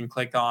that you can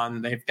click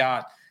on. They've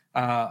got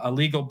a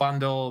legal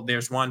bundle.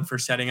 There's one for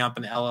setting up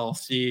an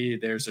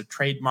LLC. There's a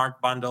trademark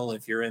bundle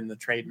if you're in the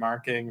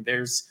trademarking.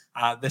 There's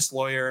this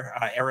lawyer,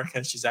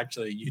 Erica. She's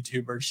actually a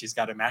YouTuber. She's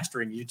got a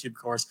mastering YouTube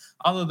course.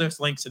 All of those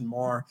links and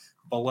more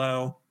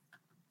below.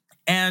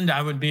 And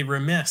I would be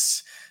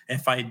remiss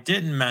if I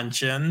didn't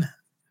mention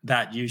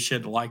that you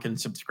should like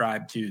and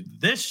subscribe to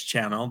this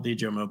channel, The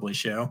Joe Mobley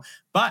Show,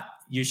 but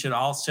you should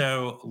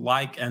also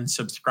like and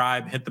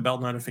subscribe, hit the bell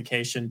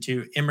notification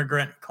to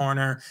Immigrant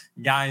Corner.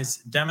 Guys,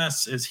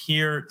 Demis is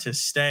here to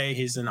stay.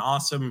 He's an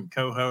awesome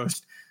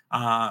co-host,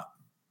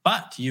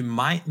 but you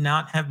might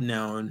not have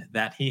known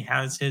that he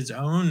has his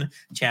own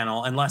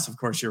channel, unless, of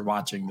course, you're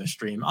watching the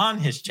stream on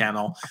his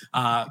channel,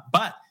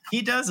 but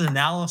he does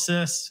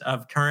analysis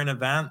of current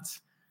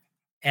events,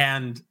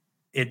 and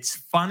it's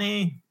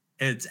funny,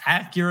 it's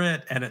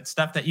accurate, and it's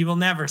stuff that you will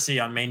never see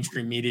on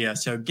mainstream media.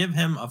 So give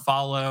him a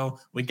follow.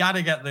 We got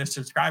to get those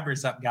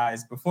subscribers up,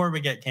 guys, before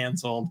we get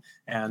canceled.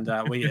 And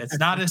it's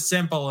not as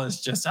simple as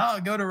just,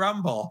 go to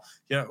Rumble.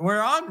 Yeah, we're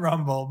on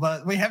Rumble,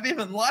 but we have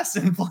even less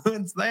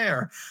influence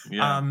there.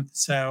 Yeah.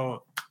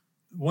 So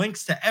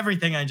links to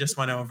everything I just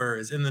went over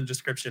is in the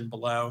description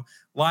below.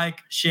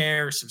 Like,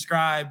 share,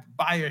 subscribe,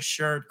 buy a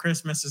shirt.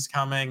 Christmas is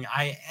coming.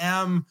 I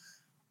am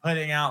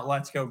putting out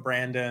Let's Go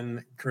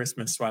Brandon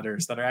Christmas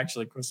sweaters that are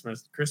actually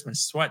Christmas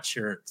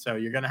sweatshirt. So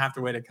you're going to have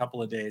to wait a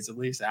couple of days, at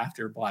least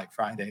after Black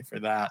Friday, for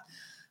that.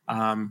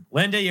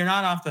 Linda, you're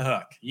not off the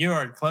hook. You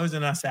are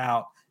closing us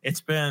out.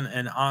 It's been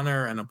an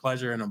honor and a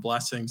pleasure and a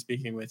blessing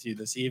speaking with you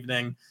this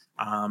evening.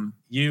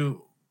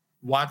 You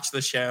watch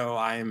the show.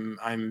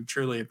 I'm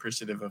truly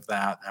appreciative of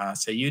that.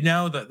 So you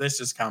know that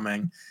this is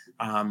coming.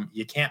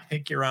 You can't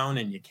pick your own,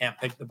 and you can't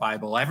pick the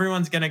Bible.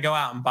 Everyone's going to go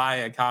out and buy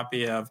a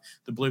copy of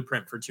the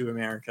Blueprint for Two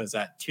Americas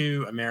at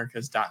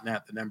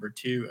 2americas.net, the number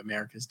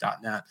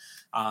 2americas.net.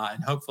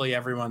 And hopefully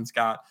everyone's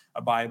got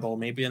a Bible,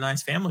 maybe a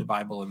nice family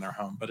Bible in their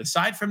home. But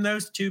aside from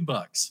those two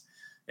books,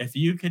 if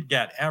you could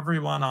get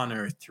everyone on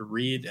earth to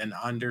read and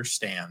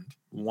understand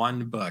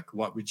one book,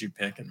 what would you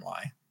pick and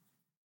why?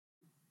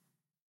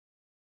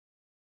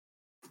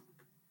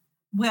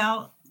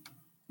 Well,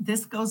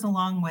 this goes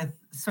along with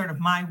sort of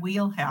my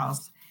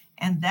wheelhouse,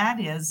 and that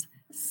is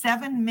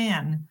 7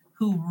 Men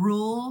Who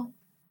Rule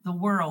the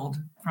World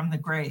from the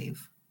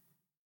Grave.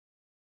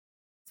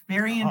 It's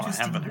very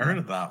interesting. I haven't heard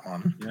of that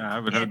one. Yeah, I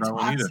haven't heard that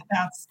one either. It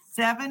talks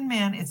about 7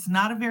 men. It's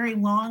not a very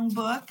long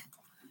book,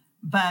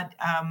 but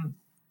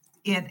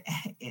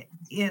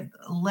it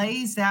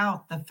lays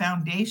out the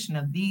foundation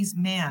of these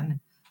men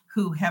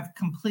who have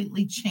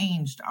completely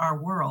changed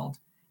our world,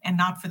 and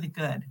not for the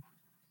good.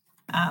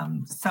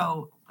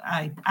 So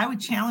I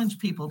would challenge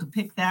people to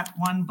pick that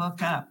one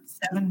book up,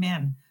 7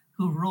 Men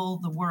Who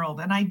Ruled the World.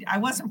 And I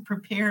wasn't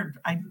prepared.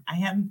 I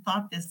hadn't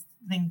thought this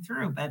thing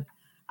through, but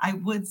I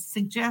would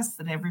suggest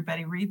that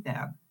everybody read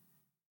that.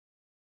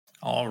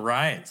 All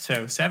right.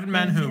 So 7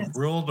 Men Who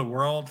Ruled the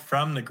World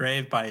from the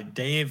Grave by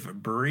Dave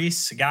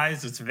Breese.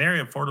 Guys, it's a very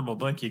affordable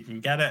book. You can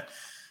get it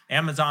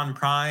Amazon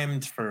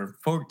Primed for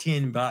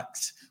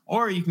 $14,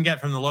 or you can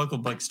get from the local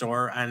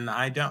bookstore. And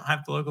I don't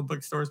have the local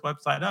bookstore's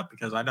website up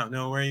because I don't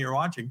know where you're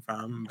watching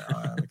from,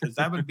 because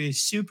that would be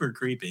super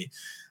creepy.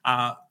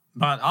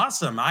 But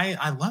awesome.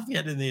 I love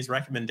getting these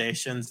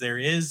recommendations. There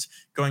is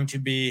going to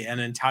be an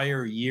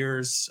entire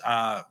year's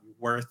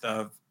worth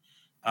of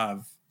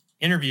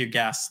interview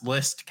guests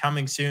list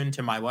coming soon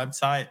to my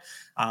website.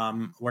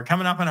 We're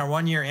coming up on our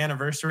 1-year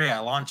anniversary. I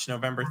launched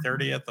November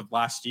 30th of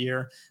last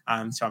year.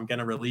 So I'm going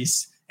to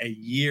release a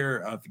year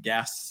of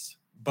guests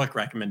book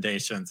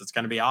recommendations. It's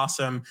going to be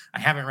awesome. I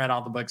haven't read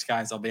all the books,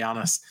 guys, I'll be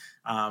honest.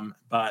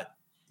 But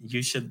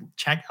you should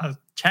check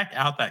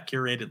out that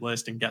curated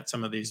list and get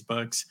some of these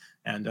books.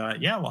 And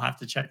we'll have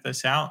to check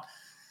this out.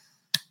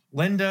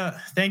 Linda,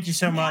 thank you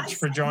so much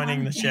for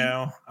joining the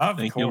show. Of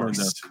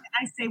course. Can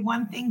I say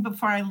one thing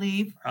before I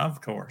leave?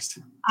 Of course.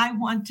 I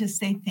want to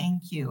say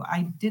thank you.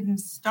 I didn't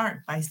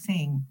start by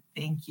saying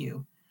thank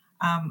you.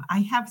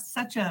 I have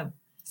such a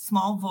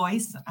small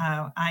voice.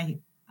 I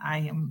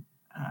am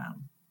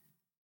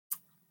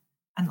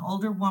an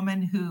older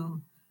woman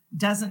who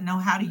doesn't know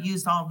how to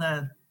use all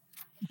the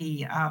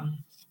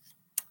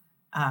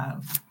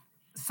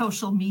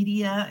social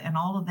media and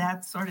all of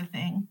that sort of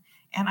thing.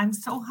 And I'm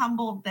so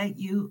humbled that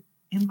you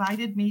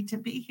invited me to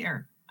be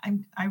here.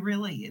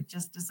 It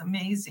just is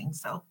amazing.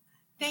 So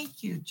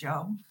thank you,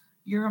 Joe.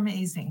 You're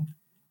amazing.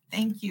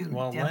 Thank you,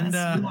 well, Dennis.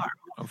 Linda, you are.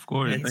 Of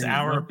course. It's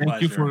our pleasure.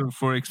 Thank you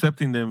for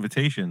accepting the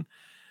invitation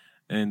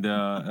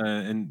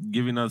and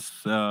giving us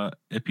a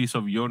piece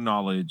of your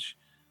knowledge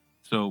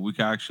so we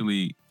can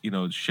actually,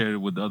 share it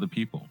with other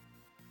people.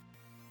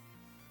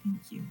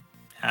 Thank you.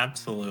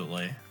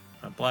 Absolutely.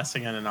 A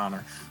blessing and an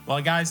honor.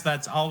 Well, guys,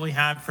 that's all we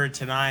have for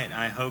tonight.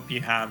 I hope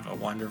you have a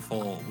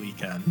wonderful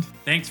weekend.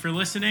 Thanks for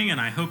listening, and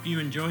I hope you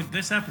enjoyed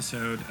this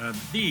episode of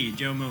The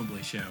Joe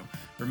Mobley Show.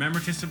 Remember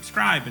to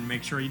subscribe and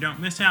make sure you don't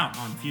miss out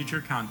on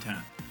future content.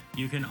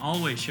 You can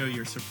always show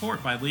your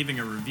support by leaving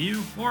a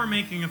review or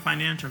making a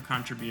financial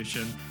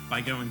contribution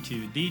by going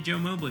to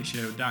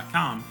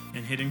thejoemobleyshow.com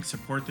and hitting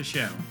support the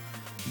show.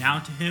 Now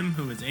to him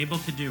who is able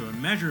to do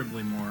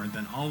immeasurably more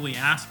than all we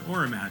ask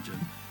or imagine,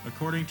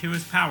 according to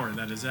his power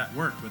that is at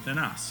work within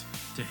us.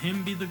 To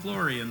him be the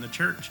glory in the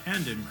church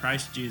and in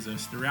Christ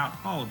Jesus throughout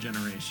all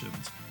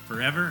generations,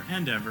 forever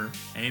and ever.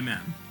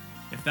 Amen.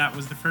 If that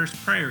was the first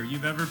prayer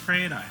you've ever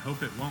prayed, I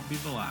hope it won't be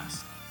the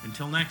last.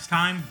 Until next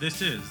time,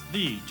 this is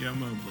The Joe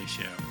Mobley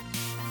Show.